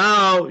 So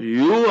now,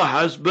 you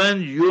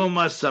husband, you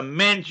must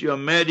cement your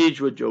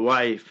marriage with your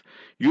wife.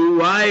 You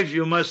wife,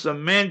 you must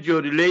cement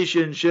your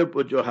relationship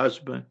with your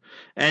husband.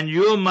 And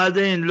you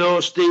mother-in-law,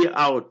 stay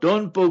out.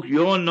 Don't poke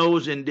your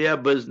nose in their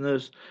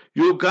business.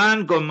 You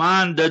can't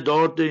command the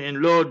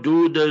daughter-in-law,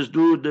 do this,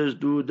 do this,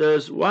 do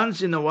this.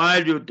 Once in a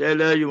while you tell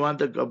her you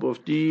want a cup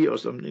of tea or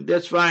something.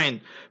 That's fine.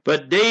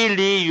 But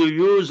daily you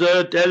use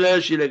her, tell her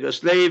she's like a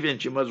slave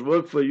and she must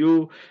work for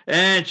you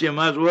and she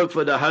must work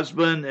for the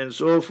husband and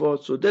so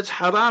forth. So that's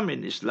haram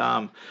in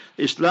Islam.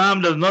 Islam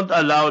does not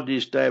allow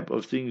these type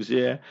of things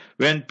here.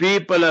 When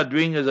people are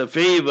doing as a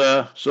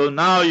favor, so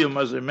now you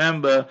must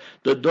remember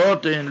the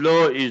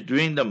daughter-in-law is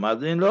doing the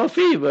mother-in-law a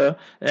favor,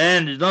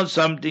 and it's not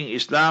something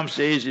Islam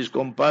says is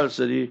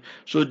compulsory.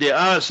 So they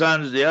are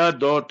sons, they are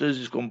daughters,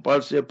 is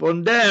compulsory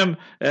upon them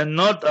and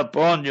not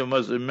upon, you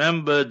must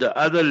remember, the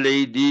other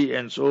lady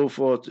and so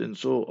forth and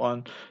so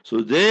on.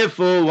 So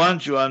therefore,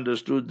 once you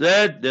understood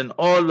that, then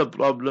all the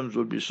problems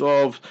will be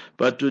solved.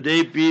 But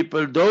today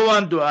people don't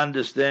want to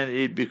understand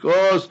it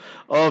because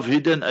of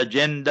hidden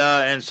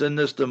agenda and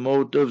sinister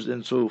motives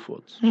and so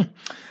forth.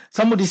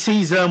 Somebody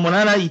says,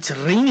 Monana, it's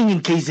raining in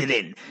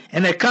KZN,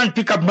 and I can't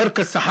pick up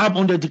Markaz Sahab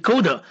on the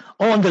decoder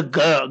or on the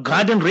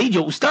garden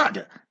radio,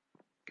 Ustad.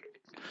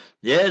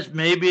 Yes,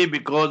 maybe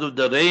because of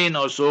the rain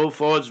or so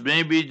forth,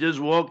 maybe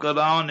just walk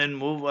around and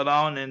move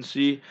around and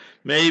see.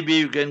 Maybe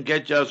you can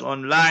catch us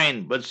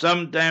online. But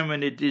sometime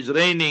when it is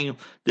raining,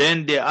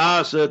 then there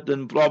are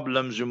certain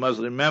problems you must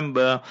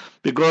remember,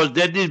 because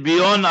that is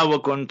beyond our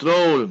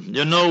control.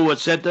 You know, with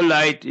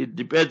satellite, it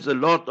depends a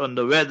lot on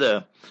the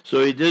weather.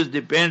 So it just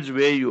depends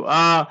where you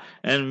are,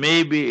 and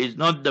maybe it's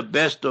not the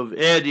best of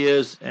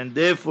areas, and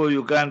therefore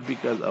you can't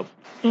pick us up.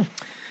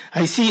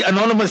 I see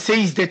Anonymous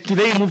says that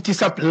today, Mufti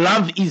Sab,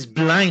 love is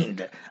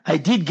blind. I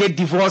did get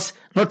divorced,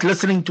 not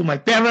listening to my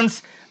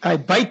parents. I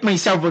bite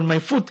myself on my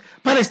foot,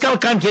 but I still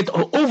can't get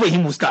over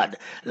him, Ustad.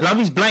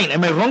 Love is blind.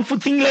 Am I wrong for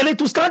thinking like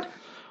that, Ustad?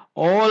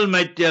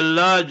 Almighty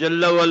Allah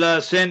Jalla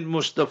wala sent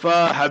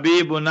Mustafa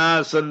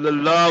Habibuna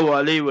sallallahu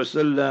alayhi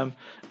wasallam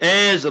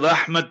as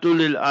Rahmatul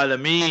lil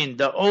Alameen,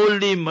 the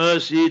only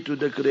mercy to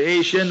the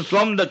creation,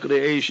 from the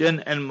creation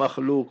and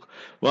makhluk.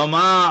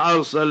 وَمَا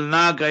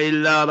أَرْسَلْنَاكَ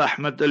إِلَّا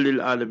رَحْمَةً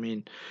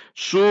لِلْعَالَمِينَ.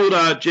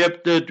 Surah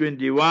chapter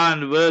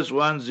 21 verse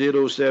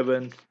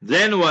 107.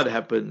 Then what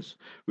happens?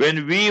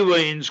 When we were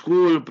in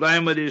school,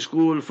 primary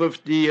school,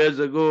 50 years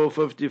ago,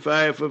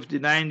 55,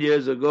 59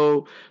 years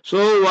ago,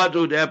 so what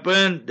would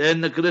happen? Then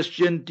the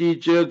Christian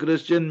teacher,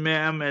 Christian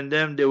ma'am, and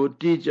them, they would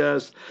teach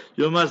us,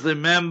 you must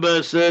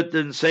remember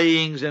certain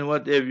sayings and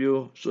what have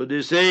you. So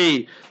they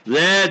say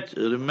that,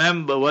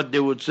 remember what they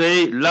would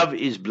say, love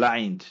is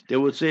blind. They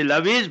would say,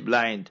 love is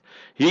blind.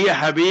 He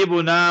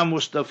Habibuna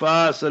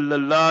Mustafa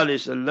sallallahu alayhi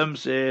wasallam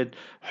said,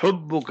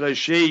 Hubbuka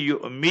shay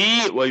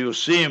yu'mi wa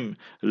yusim.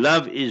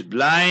 Love is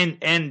blind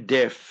and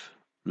deaf.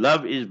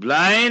 Love is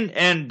blind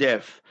and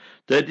deaf.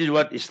 That is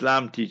what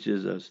Islam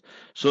teaches us.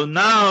 So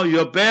now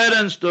your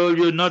parents told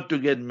you not to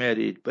get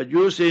married, but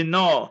you say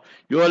no,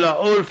 you all are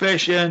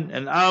old-fashioned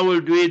and I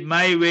will do it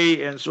my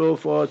way and so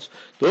forth.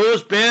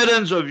 Those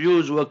parents of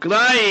yours were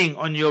crying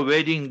on your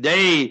wedding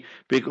day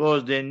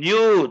because they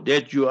knew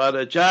that you are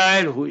a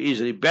child who is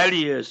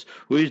rebellious,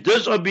 who is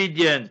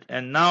disobedient,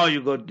 and now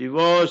you got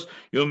divorced.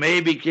 You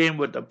maybe came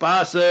with a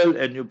parcel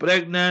and you're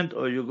pregnant,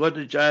 or you got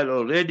a child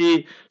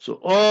already. So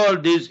all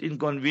this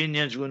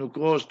inconvenience going to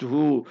cause to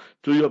who?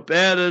 To your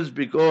parents,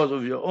 because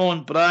of your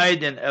own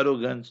pride and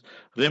arrogance.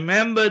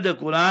 Remember, the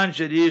Quran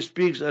Sharif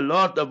speaks a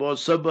lot about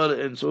sabr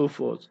and so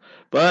forth.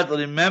 But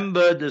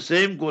remember, the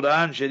same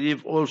Quran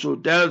Sharif also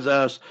tells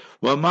us,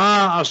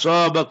 وَمَا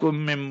أَصَابَكُم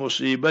مِّن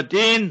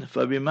مُّصِيبَةٍ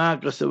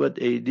فَبِمَا كَسَبَتْ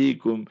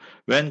أَيْدِيكُم.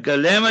 When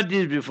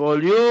calamities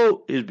befall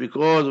you, it's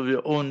because of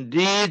your own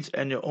deeds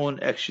and your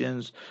own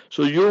actions.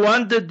 So you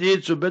wanted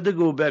it, so better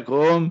go back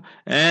home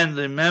and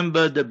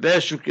remember, the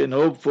best you can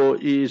hope for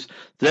is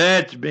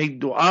that make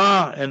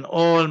dua and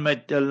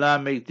Almighty Allah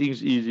make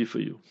things easy for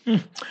you.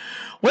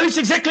 Well, it's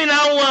exactly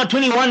now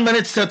 21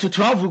 minutes to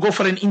 12. We'll go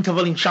for an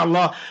interval,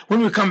 inshallah.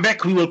 When we come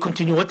back, we will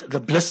continue with the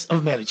bliss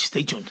of marriage.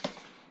 Stay tuned.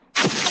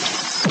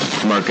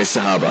 Marcus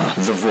Sahaba,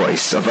 the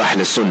voice of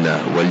Ahl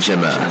Sunnah wal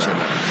Jama'ah.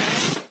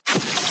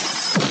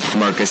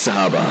 Marcus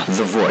Sahaba,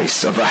 the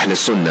voice of Ahl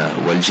Sunnah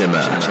wal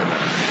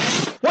Jama'ah.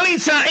 Well,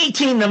 it's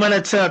 18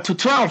 minutes to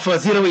 12,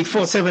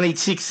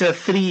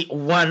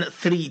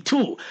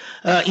 084-786-3132.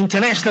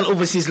 International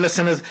overseas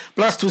listeners,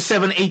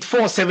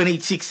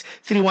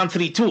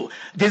 +2784786-3132.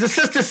 There's a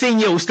sister saying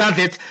here, Ustad,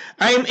 that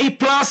I am a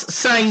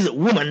plus-size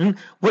woman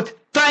with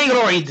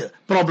thyroid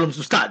problems,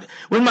 Ustad.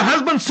 When my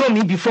husband saw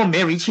me before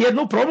marriage, he had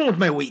no problem with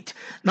my weight.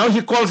 Now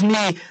he calls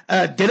me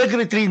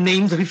derogatory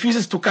names,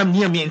 refuses to come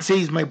near me, and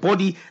says my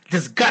body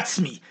disgusts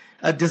me.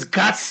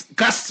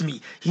 Disgusts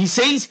me. He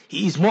says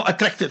he is more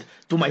attracted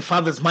to my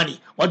father's money.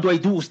 What do I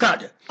do,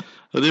 Ustad?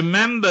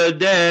 Remember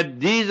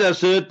that these are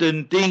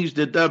certain things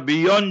that are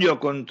beyond your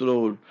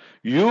control.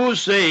 You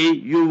say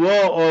you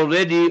were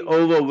already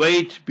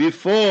overweight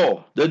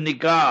before the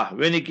nikah,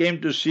 when he came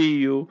to see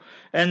you,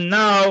 and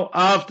now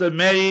after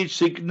marriage,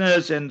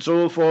 sickness and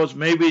so forth,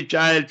 maybe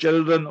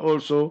children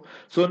also,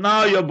 so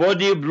now your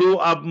body blew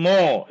up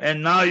more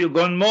and now you've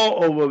gone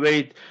more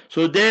overweight.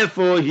 So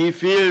therefore he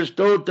feels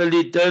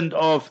totally turned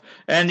off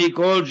and he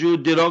calls you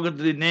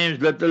derogatory names,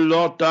 little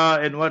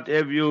Lotta and what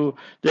have you,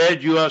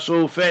 that you are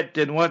so fat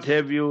and what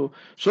have you.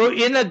 So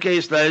in a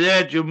case like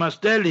that, you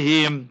must tell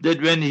him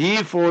that when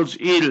he falls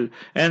ill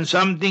and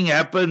something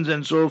happens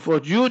and so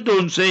forth, you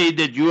don't say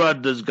that you are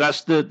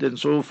disgusted and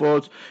so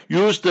forth.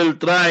 You still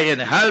try and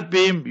help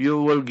him.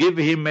 You will give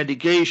him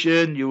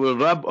medication. You will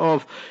rub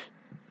the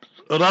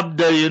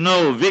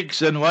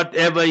Vicks and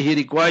whatever he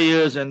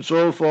requires and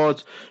so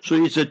forth. So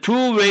it's a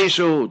two-way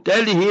show.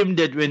 Tell him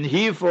that when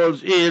he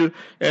falls ill,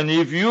 and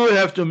if you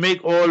have to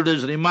make all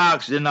these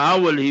remarks, then how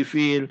will he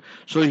feel?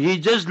 So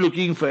he's just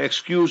looking for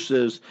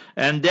excuses.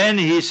 And then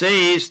he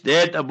says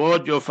that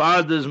about your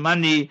father's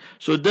money.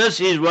 So this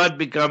is what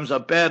becomes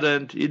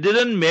apparent. He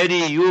didn't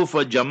marry you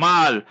for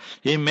Jamal.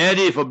 He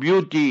married for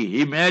beauty.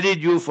 He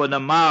married you for the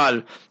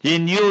mal. He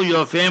knew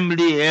your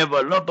family have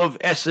a lot of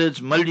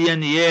assets,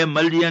 million here,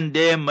 million there,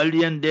 there,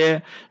 million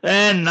there.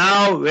 And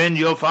now when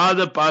your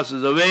father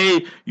passes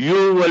away,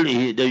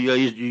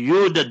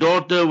 the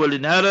daughter will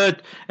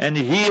inherit, and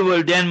he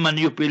will then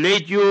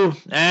manipulate you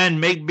and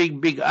make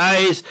big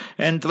eyes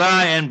and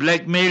try and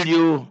blackmail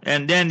you,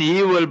 and then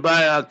he will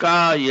buy a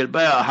car, he'll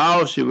buy a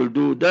house, he will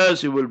do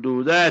this, he will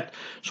do that.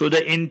 So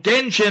the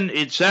intention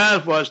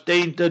itself was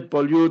tainted,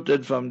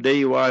 polluted from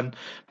day one.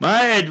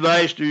 My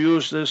advice to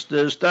you,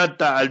 sisters, start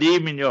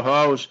ta'aleem in your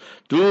house.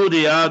 Do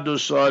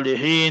Riyadus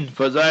Salihin,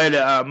 Fazail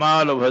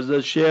A'mal of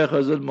Hazrat Shaykh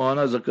Hazrat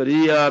Maulana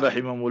Zakaria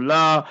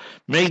Rahimahullah.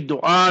 Make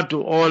dua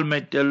to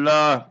Almighty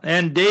Allah,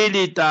 and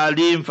daily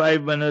ta'aleem,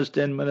 5 minutes,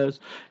 10 minutes.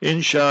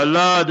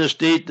 Inshallah, the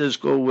status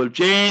quo will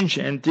change,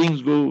 and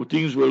things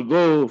will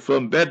go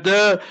from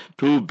better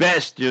to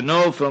best,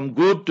 from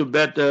good to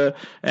better,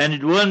 and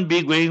it won't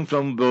be going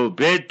from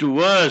bad to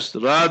worse.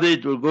 Rather,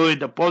 it will go in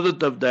the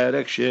positive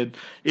direction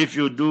if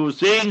you do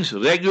things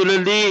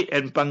regularly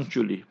and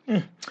punctually.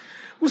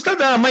 Ustad,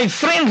 my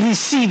friend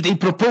received a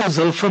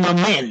proposal from a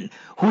man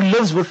who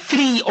lives with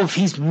 3 of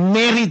his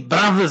married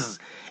brothers,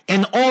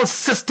 and all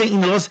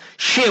sister-in-laws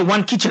share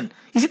one kitchen.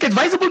 Is it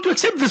advisable to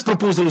accept this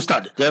proposal,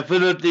 Ustad?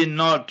 Definitely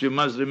not. You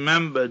must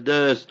remember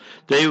this.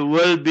 There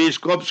will be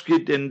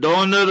skopskit and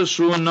donor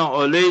sooner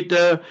or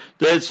later.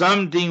 That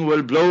something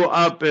will blow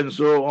up and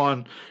so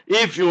on.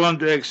 If you want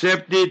to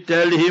accept it,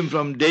 tell him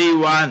from day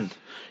one,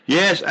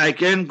 yes, I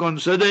can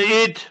consider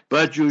it,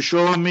 but you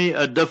show me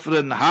a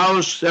different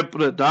house,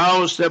 separate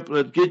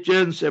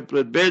kitchen,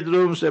 separate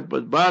bedroom,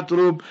 separate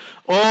bathroom,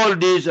 all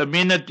these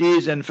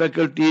amenities and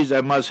faculties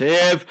I must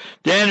have,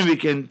 then we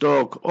can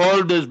talk.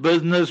 All this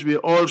business, we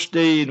all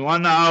stay in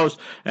one house,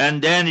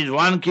 and then it's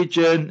one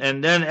kitchen,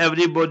 and then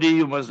everybody,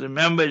 you must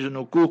remember, is going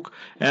to cook,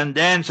 and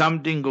then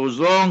something goes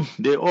wrong,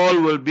 they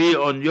all will be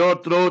on your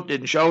throat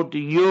and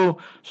shouting you.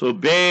 So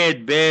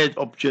bad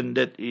option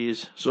that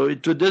is. So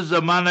to this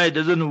zamana, it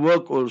doesn't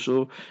work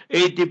also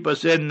 80%,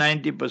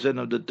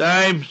 90% of the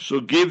time. So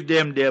give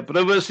them their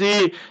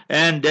privacy,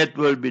 and that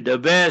will be the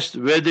best,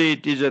 whether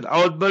it is an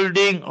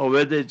outbuilding or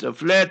whether it's a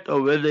flat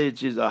or whether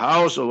it is a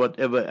house or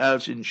whatever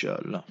else,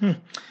 inshallah.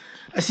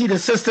 I see the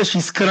sister,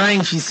 she's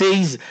crying. She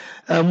says,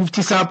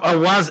 Mufti Saab, I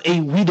was a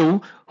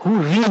widow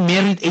who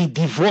remarried a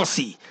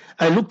divorcee.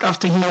 I looked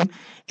after him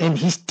and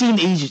his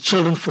teenage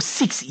children for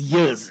 6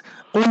 years,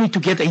 only to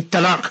get a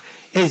talaq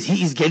as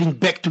he is getting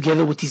back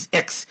together with his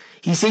ex.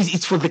 He says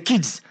it's for the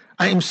kids.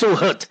 I am so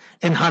hurt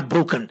and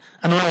heartbroken.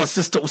 And our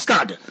sister,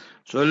 Ustad.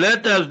 So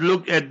let us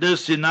look at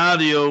this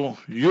scenario.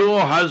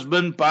 Your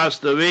husband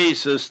passed away,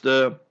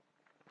 sister.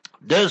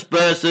 This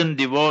person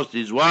divorced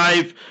his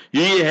wife,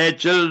 he had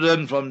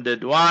children from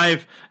that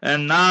wife,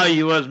 and now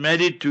he was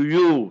married to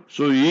you.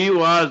 So he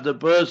was the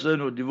person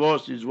who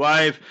divorced his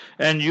wife,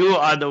 and you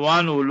are the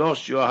one who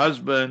lost your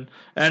husband.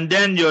 And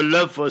then you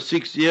lived for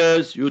 6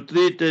 years, you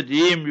treated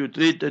him, you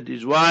treated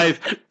his wife,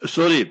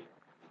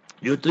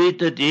 you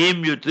treated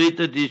him, you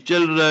treated his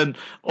children,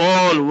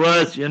 all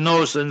with,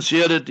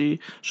 sincerity.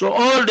 So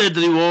all that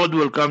reward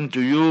will come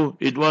to you.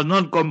 It was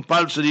not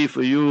compulsory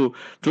for you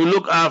to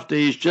look after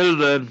his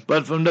children,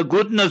 but from the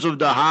goodness of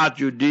the heart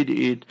you did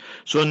it.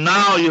 So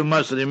now you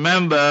must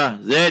remember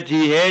that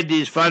he had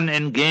his fun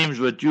and games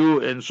with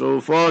you and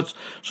so forth.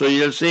 So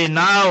he'll say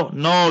now,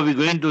 no, we're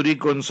going to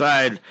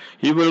reconcile.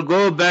 He will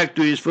go back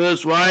to his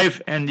first wife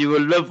and he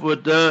will live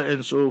with her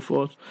and so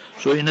forth.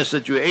 So in a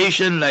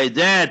situation like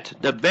that,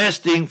 the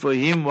best thing for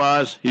him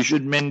was he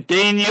should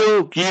maintain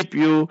you, keep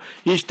you.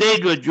 He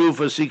stayed with you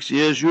for 6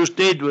 years. You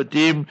stayed with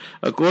him.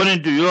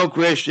 According to your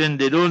question,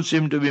 there don't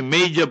seem to be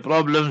major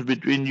problems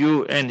between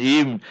you and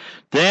him.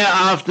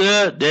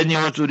 Thereafter, then he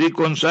wants to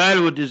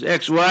reconcile with his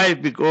ex-wife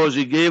because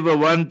he gave her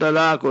 1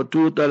 talaq or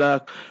 2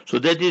 talaq. So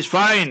that is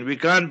fine. We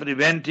can't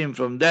prevent him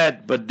from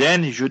that. But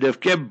then he should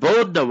have kept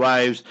both the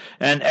wives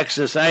and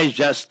exercised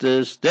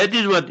justice. That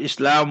is what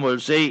Islam will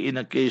say in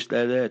a case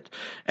like that.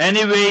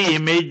 Anyway, he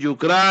made you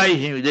cry.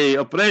 They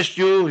oppressed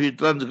you. He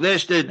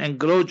transgressed and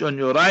encroached on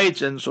your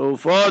rights and so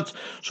forth.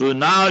 So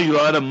now you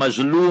are a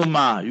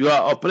mazluma. You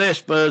are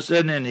oppressed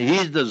person, and he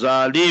is the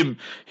zalim.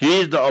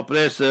 He is the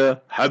oppressor.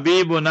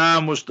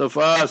 Habibuna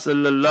Mustafa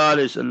sallallahu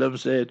alaihi wasallam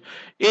said,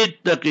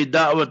 Ittaqi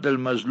da'wat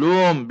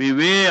al-mazlum,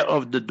 beware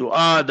of the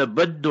dua, the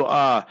bad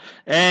dua,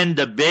 and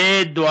the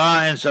bad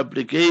dua and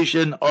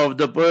supplication of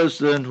the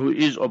person who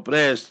is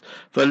oppressed.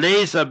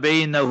 فَلَيْسَ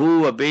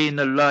بَيْنَهُ وَبَيْنَ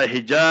اللَّهِ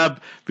hijab,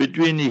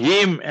 between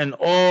him and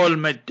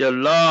Almighty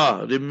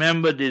Allah.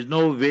 Remember, there's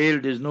no veil,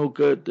 there's no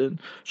curtain.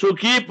 So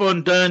keep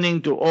on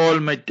turning to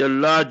Almighty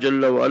Allah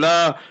Jalla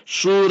wa'ala.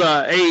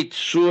 Surah 8,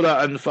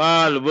 Surah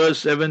Anfal, verse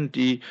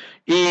 70.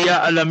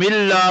 إِيَعْلَمِ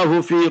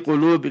اللَّهُ فِي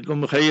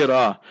قُلُوبِكُمْ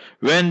خَيْرًا.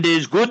 When there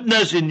is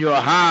goodness in your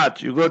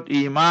heart, you got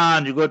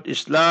Iman, you got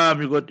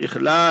Islam, you got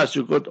Ikhlas,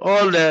 you got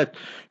all that,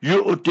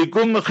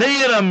 يُؤْتِكُمْ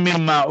خَيْرًا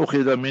مِمَّا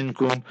أُخِذَ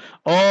مِنْكُمْ.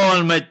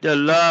 Almighty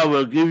Allah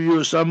will give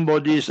you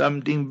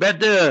something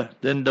better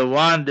than the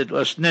one that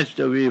was snatched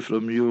away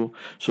from you.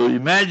 So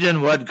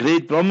imagine what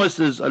great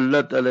promises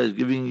Allah Ta'ala is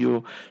giving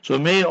you. So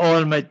may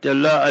Almighty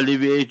Allah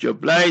alleviate your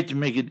plight,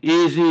 make it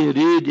easy.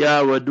 Read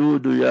Ya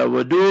Wadud, Ya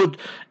Wadud,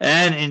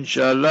 and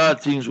inshallah inshallah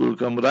things will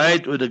come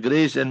right with the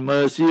grace and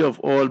mercy of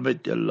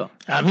Almighty Allah.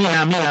 Ameen,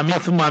 ameen, ameen,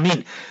 thumma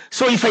ameen.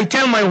 So if I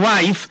tell my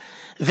wife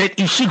that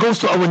if she goes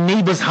to our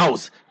neighbor's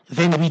house,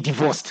 then we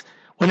divorced.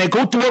 When I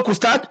go to work,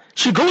 Ustad,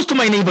 she goes to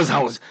my neighbor's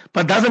house,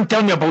 but doesn't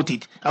tell me about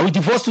it. Are we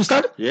divorced,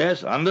 Ustad?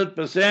 Yes,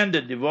 100%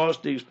 the divorce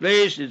takes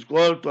place. It's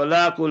called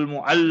talaqul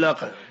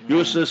mu'allaq.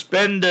 You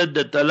suspended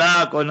the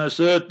talaq on a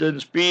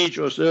certain speech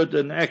or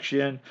certain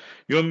action.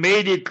 You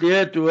made it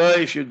clear to her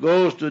if she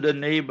goes to the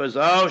neighbor's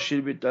house,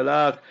 she'll be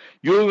talaq.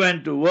 You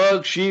went to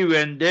work, she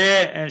went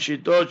there, and she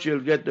thought she'll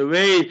get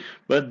away,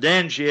 but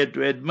then she had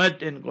to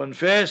admit and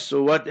confess.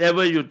 So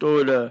whatever you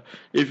told her,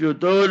 if you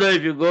told her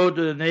if you go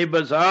to the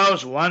neighbor's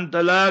house, one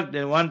talaq,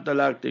 then one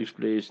talaq takes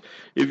place.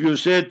 If you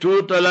say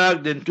two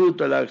talaq, then two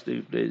talaqs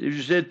take place. If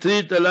you say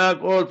three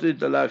talaq, all three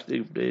talaqs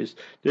take place.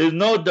 There is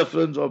no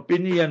difference of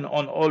opinion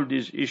on all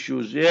these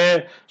issues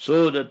here,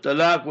 so the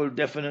talaq will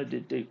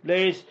definitely take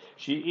place.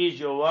 She is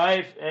your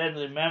wife, and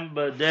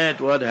remember that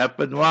what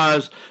happened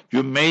was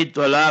you made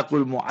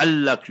talaqul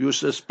mu'allaq. You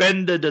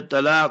suspended the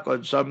talaq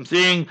on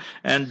something,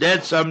 and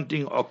that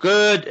something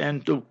occurred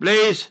and took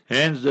place,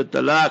 hence the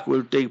talaq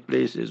will take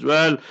place as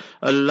well.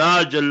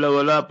 Allah Jalla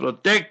wala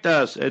protect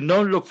us, and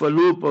don't look for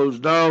loopholes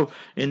now.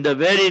 In the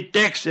very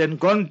text and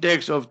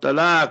context of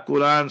talaq,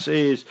 Quran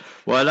says,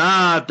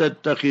 وَلَا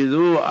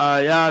تَتَّخِذُوا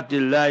آيَاتِ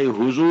اللَّهِ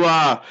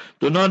هُزُوًا.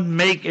 Do not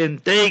make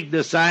and take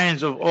the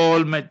signs of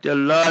Almighty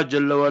Allah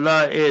Jalla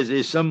wala as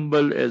a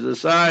symbol, as a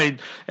sign,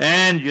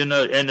 and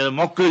and a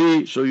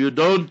mockery. So you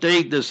don't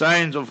take the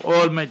signs of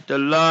Almighty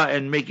Allah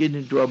and make it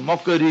into a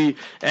mockery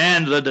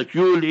and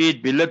ridicule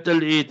it,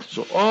 belittle it.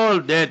 So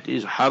all that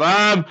is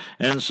haram,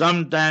 and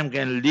sometimes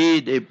can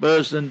lead a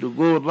person to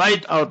go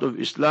right out of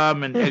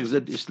Islam and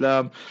exit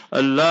Islam.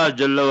 Allah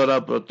Jalla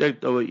wala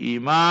protect our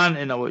iman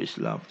and our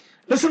Islam.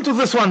 Listen to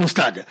this one,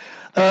 Ustad.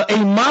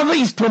 A mother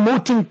is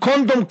promoting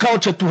condom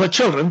culture to her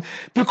children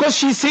because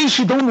she says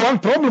she don't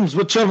want problems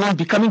with children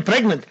becoming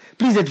pregnant.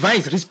 Please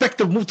advise,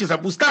 respective muftis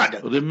Abu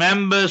Ustad.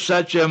 Remember,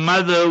 such a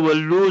mother will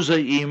lose her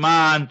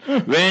iman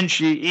when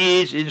she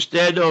is,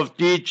 instead of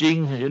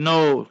teaching,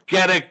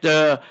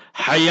 character,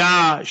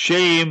 haya,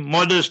 shame,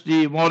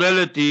 modesty,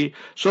 morality,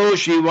 so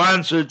she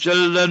wants her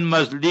children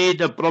must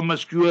lead a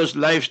promiscuous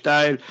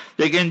lifestyle.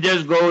 They can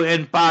just go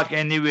and park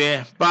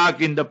anywhere, park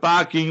in the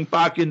parking,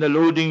 park in the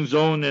loading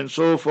zone, and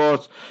so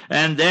forth.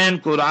 And then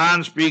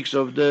Quran speaks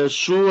of the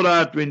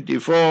Surah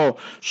 24,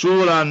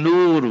 Surah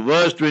Nur,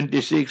 verse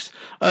 26.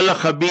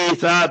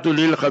 Al-khabithatu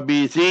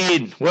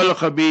lil-khabithin,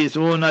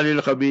 wal-khabithuna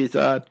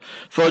lil-khabithat.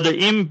 For the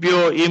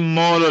impure,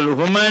 immoral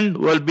woman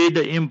will be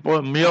the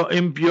impure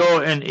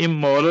and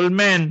immoral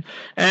men,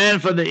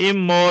 and for the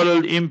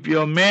immoral,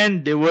 impure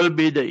men, they will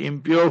be the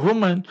impure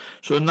woman.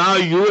 So now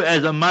you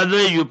as a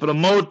mother, you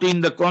promoting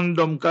the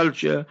condom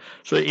culture.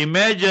 So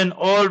imagine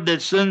all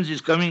that sins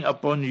is coming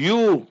upon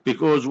you,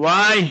 because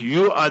why?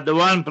 You are the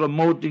one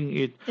promoting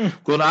it.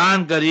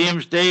 Quran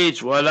Kareem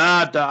states,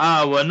 وَلَا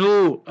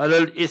تَعَاوَنُوا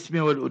عَلَى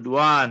الْإِثْمِ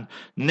وَالْعُدْوَانِ.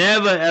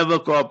 Never ever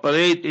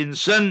cooperate in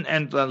sin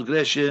and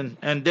transgression,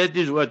 and that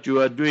is what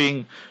you are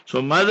doing.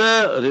 So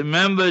mother,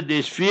 remember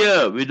this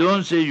fear. We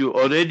don't say you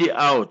already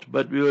out,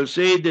 but we will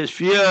say this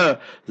fear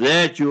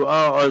that you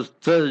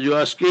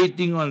are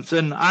skating on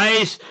thin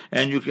ice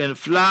and you can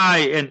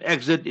fly and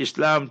exit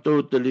Islam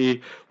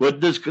totally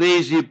with this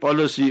crazy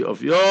policy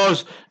of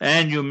yours,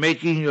 and you're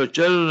making your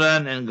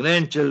children and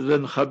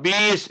grandchildren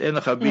khabis and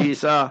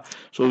khabisa.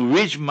 So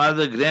which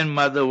mother,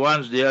 grandmother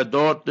wants their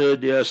daughter,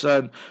 their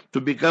son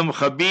to become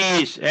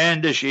khabis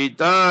and the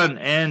shaitan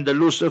and the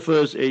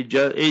Lucifer's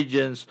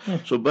agents?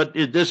 So but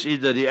this is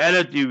the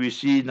reality we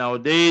see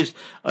nowadays.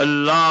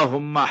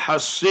 Allahumma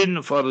hassin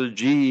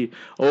farji.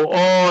 Oh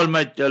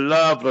Almighty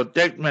Allah,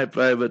 protect my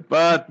private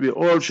part. We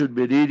all should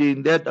be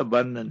reading that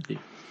abundantly.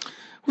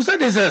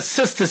 Ustad, there's a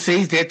sister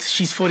says that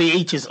she's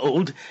 48 years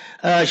old.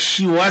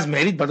 She was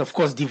married, but of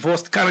course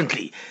divorced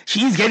currently.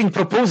 She is getting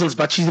proposals,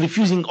 but she's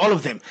refusing all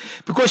of them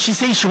because she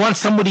says she wants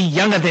somebody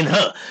younger than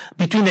her,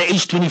 between the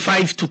age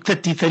 25 to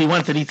 30,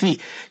 31, 33.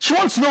 She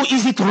wants to know,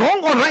 is it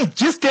wrong or right?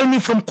 Just tell me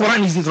from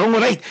Quran, is it wrong or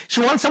right?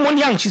 She wants someone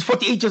young. She's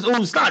 48 years old,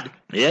 Ustad.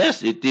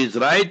 Yes, it is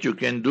right. You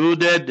can do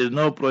that. There's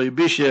no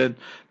prohibition.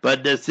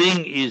 But the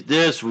thing is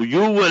this, you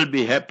will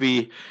be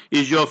happy.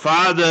 Is your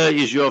father,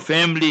 is your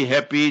family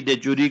happy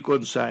that you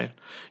reconcile?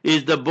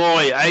 Is the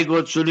boy, I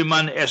got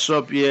Suleiman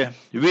Esop here.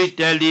 We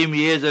tell him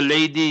he has a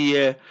lady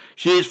here.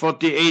 She is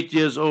 48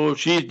 years old.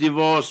 She's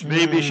divorced.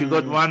 Maybe she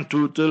got 1,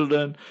 2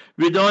 children.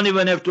 We don't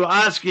even have to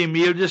ask him.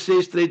 He'll just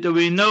say straight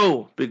away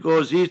no,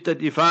 because he's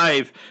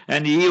 35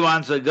 and he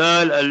wants a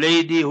girl, a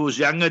lady who's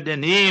younger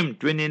than him,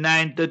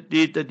 29,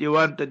 30,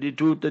 31,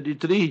 32,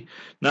 33.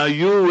 Now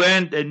you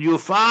went and you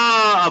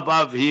far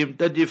above him,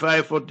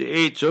 35,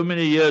 48, so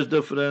many years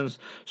difference.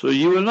 So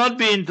you will not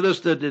be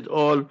interested at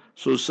all.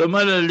 So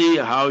similarly,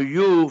 how how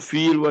you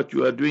feel what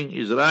you are doing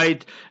is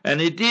right,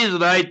 and it is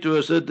right to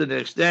a certain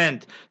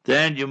extent,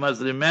 then you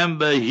must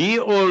remember he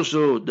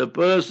also, the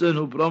person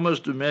who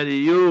promised to marry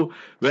you,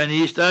 when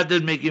he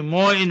started making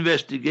more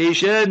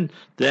investigation,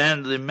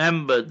 then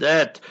remember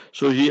that.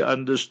 So he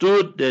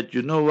understood that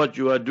what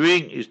you are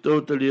doing is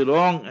totally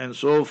wrong and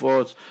so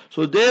forth.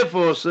 So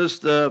therefore,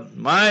 sister,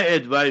 my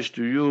advice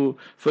to you,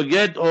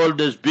 forget all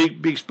these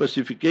big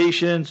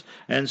specifications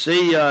and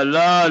say, Ya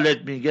Allah,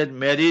 let me get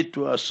married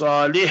to a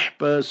salih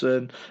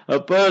person, a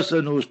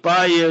person who's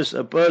pious,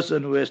 a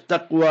person who has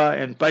taqwa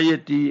and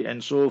piety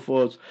and so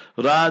forth,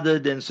 rather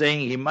than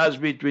saying he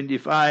must be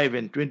 25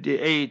 and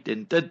 28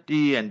 and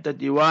 30 and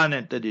 31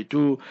 and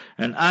 32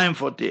 and I'm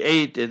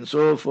 48 and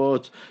so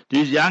forth.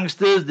 These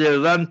youngsters, they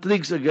run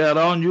tricks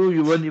around you,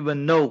 you won't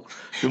even know.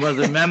 You must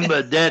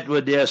remember that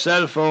with their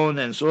cell phone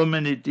and so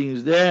many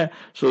things there.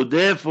 So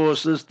therefore,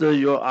 sister,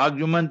 your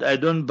argument, I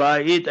don't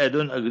buy it, I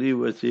don't agree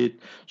with it.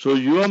 So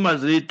you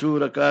must read 2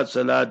 rakat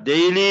salat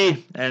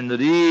daily and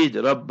read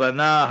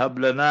Rabbana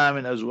hablana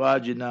min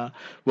azwajina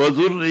wa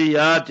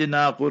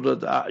dhurriyatina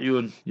qurrat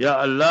a'yun. Ya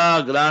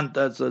Allah, grant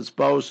us as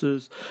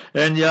spouses,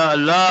 and Ya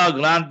Allah,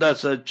 grant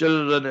us as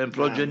children and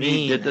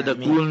progeny that are the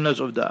coolness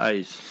of the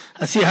eyes.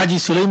 I see Haji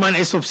Sulaiman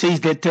Esop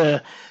says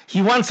that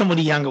he wants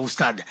somebody younger,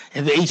 Ustad,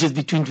 and the age is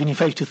between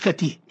 25 to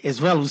 30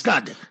 as well,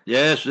 Ustad.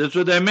 Yes, that's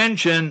what I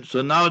mentioned.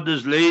 So now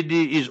this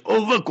lady is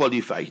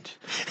overqualified.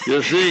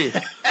 You see,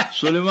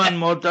 Sulaiman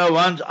Mota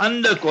wants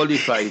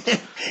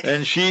underqualified,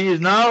 and she is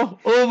now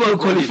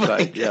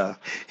overqualified. Yeah.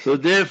 So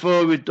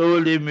therefore we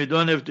told him we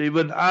don't have to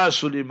even ask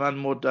Sulaiman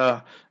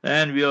Mota,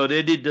 and we are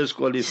already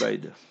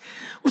disqualified.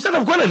 Ustad,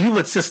 I've got a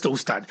revert sister,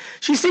 Ustad.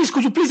 She says,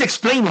 could you please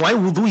explain why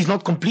wudu is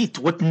not complete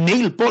with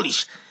nail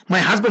polish? My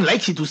husband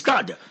likes it,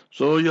 Ustad.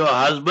 So your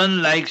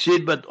husband likes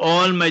it, but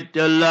Almighty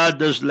Allah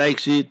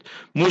dislikes it.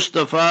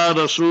 Mustafa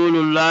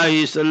Rasulullah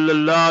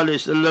sallallahu alaihi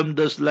wasallam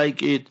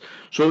dislike it.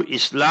 So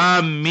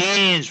Islam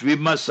means we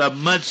must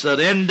submit,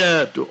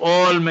 surrender to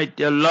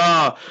Almighty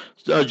Allah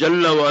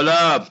Jalla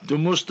wala, to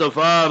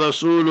Mustafa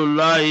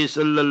Rasulullah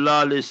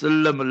sallallahu alaihi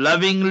wasallam,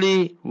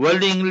 lovingly,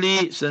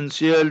 willingly,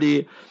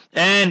 sincerely.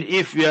 And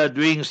if you are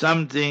doing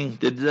something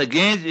that is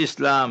against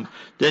Islam,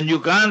 then you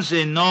can't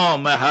say, no,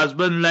 my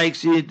husband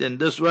likes it and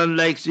this one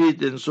likes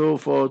it and so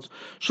forth.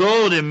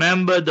 So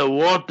remember, the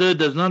water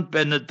does not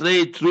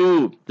penetrate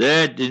through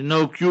that. There's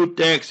no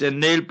Q-tex and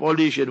nail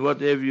polish and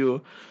what have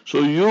you. So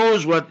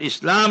use what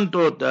Islam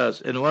taught us.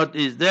 And what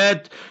is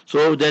that?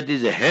 So that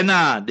is a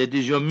henna, that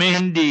is your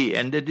mehndi,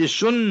 and that is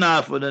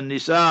sunnah for the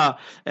nisa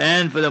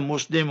and for the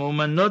Muslim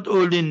woman. Not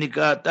only in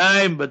nikah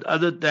time, but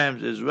other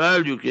times as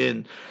well you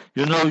can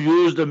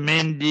use the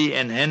mehndi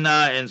and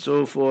henna and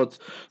so forth.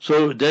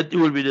 So that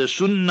will be the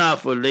sunnah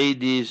for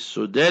ladies.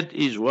 So that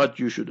is what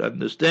you should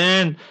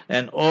understand,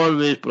 and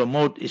always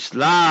promote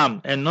Islam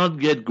and not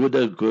get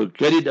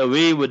carried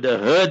away with the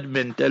herd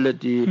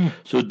mentality.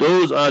 So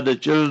those are the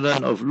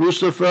children of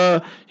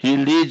Lucifer. He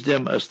leads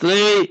them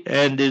astray,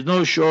 and there's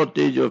no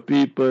shortage of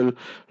people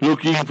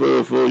looking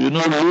for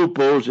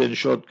loopholes and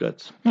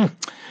shortcuts.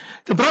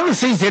 The brother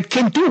says that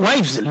can two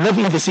wives live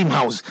in the same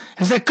house?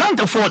 As I can't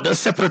afford a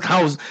separate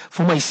house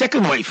for my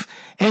second wife,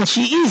 and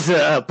she is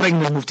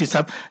pregnant, Mufti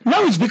Sahib.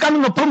 Now it's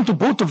becoming a problem to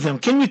both of them.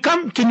 Can we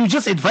come? Can you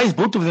just advise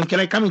both of them? Can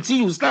I come and see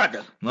you,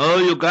 Ustad? No,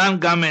 you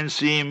can't come and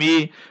see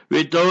me.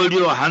 We told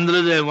you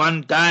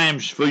 101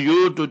 times for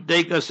you to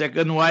take a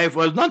second wife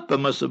was not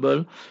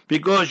permissible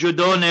because you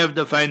don't have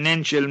the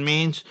financial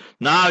means.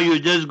 Now you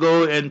just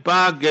go and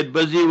park, get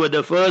busy with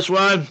the first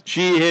one.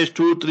 She has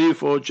 2, 3,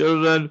 4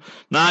 children.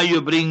 Now you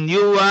bring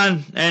new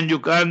one and you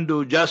can't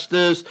do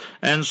justice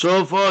and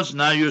so forth.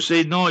 Now you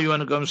say, no, you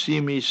want to come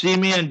see me. See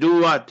me and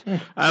do what?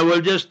 I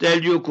will just tell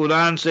you,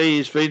 Quran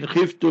says, فَإِنْ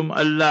خِفْتُمْ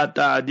أَلَّا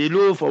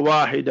تَعْدِلُوا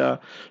فَوَاحِدًا.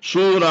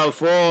 Surah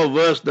 4,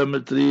 verse number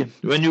 3.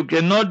 When you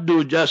cannot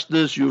do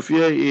justice, you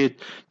fear it,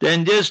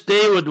 then just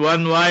stay with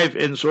one wife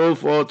and so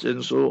forth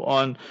and so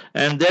on.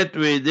 And that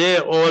way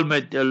there,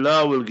 Almighty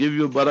Allah will give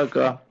you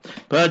barakah.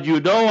 But you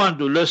don't want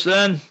to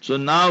listen, so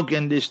now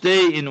can they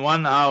stay in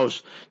one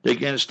house? They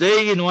can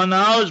stay in one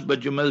house,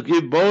 but you must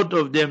give both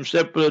of them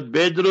separate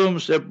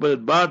bedrooms,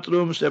 separate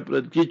bathrooms,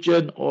 separate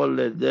kitchen, all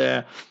that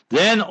there.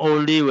 Then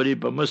only very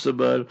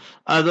permissible.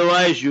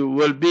 Otherwise you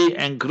will be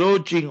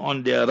encroaching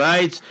on their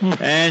rights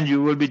and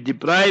you will be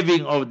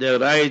depriving of their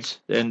rights,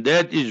 and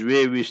that is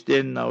where we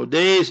stand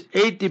nowadays.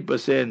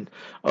 80%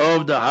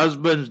 of the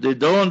husbands, they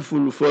don't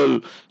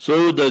fulfill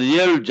so the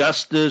real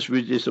justice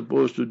which they're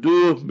supposed to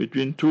do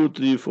between 2,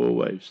 3, 4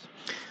 wives.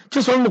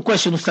 Just one more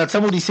question, Ustad.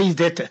 Somebody says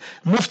that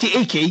Mufti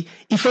AK,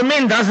 if a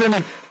man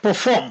doesn't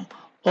perform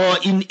or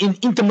in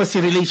intimacy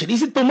relation?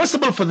 Is it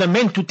permissible for the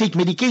man to take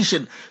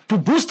medication to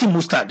boost him,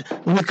 Ustad,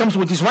 when it comes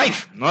with his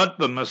wife? Not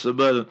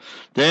permissible.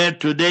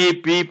 That today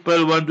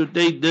people want to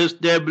take this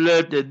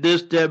tablet and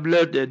this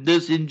tablet and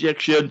this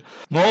injection.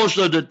 Most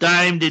of the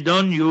time they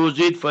don't use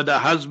it for the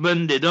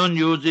husband, they don't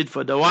use it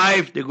for the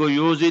wife, they go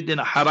use it in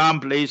haram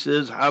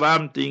places,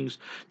 haram things.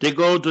 They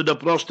go to the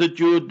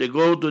prostitute, they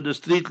go to the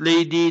street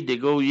lady, they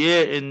go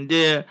here and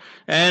there,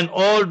 and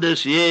all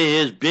this here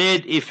has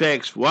bad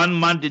effects. 1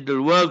 month it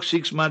will work,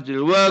 6 months it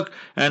will work,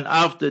 and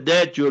after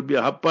that you'll be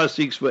Happa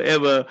 6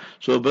 forever.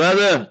 So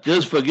brother,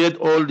 just forget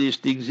all these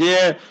things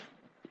here.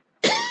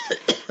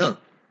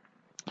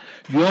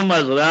 You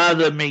must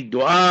rather make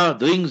dua,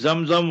 drink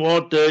Zamzam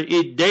water,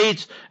 eat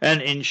dates,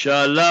 and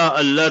inshallah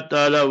Allah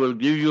Ta'ala will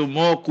give you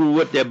more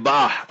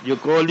quwwat-e-bah. You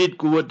call it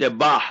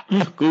quwwat-e-bah.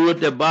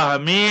 Quwwat-e-bah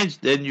means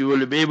then you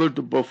will be able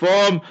to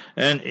perform,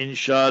 and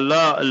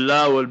inshallah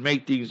Allah will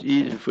make things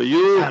easy for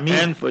you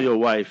and for your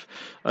wife.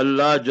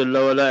 Allah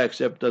Jalla wala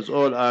accept us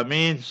all.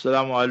 Ameen.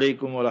 Assalamu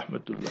alaikum wa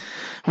rahmatullah.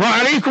 Wa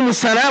alaikum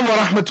assalam wa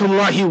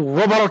rahmatullahi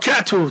wa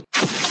barakatuh.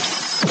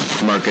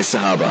 Marcus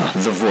Sahaba,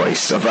 the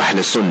voice of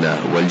Ahl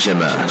Sunnah wal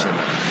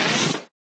Jama'ah.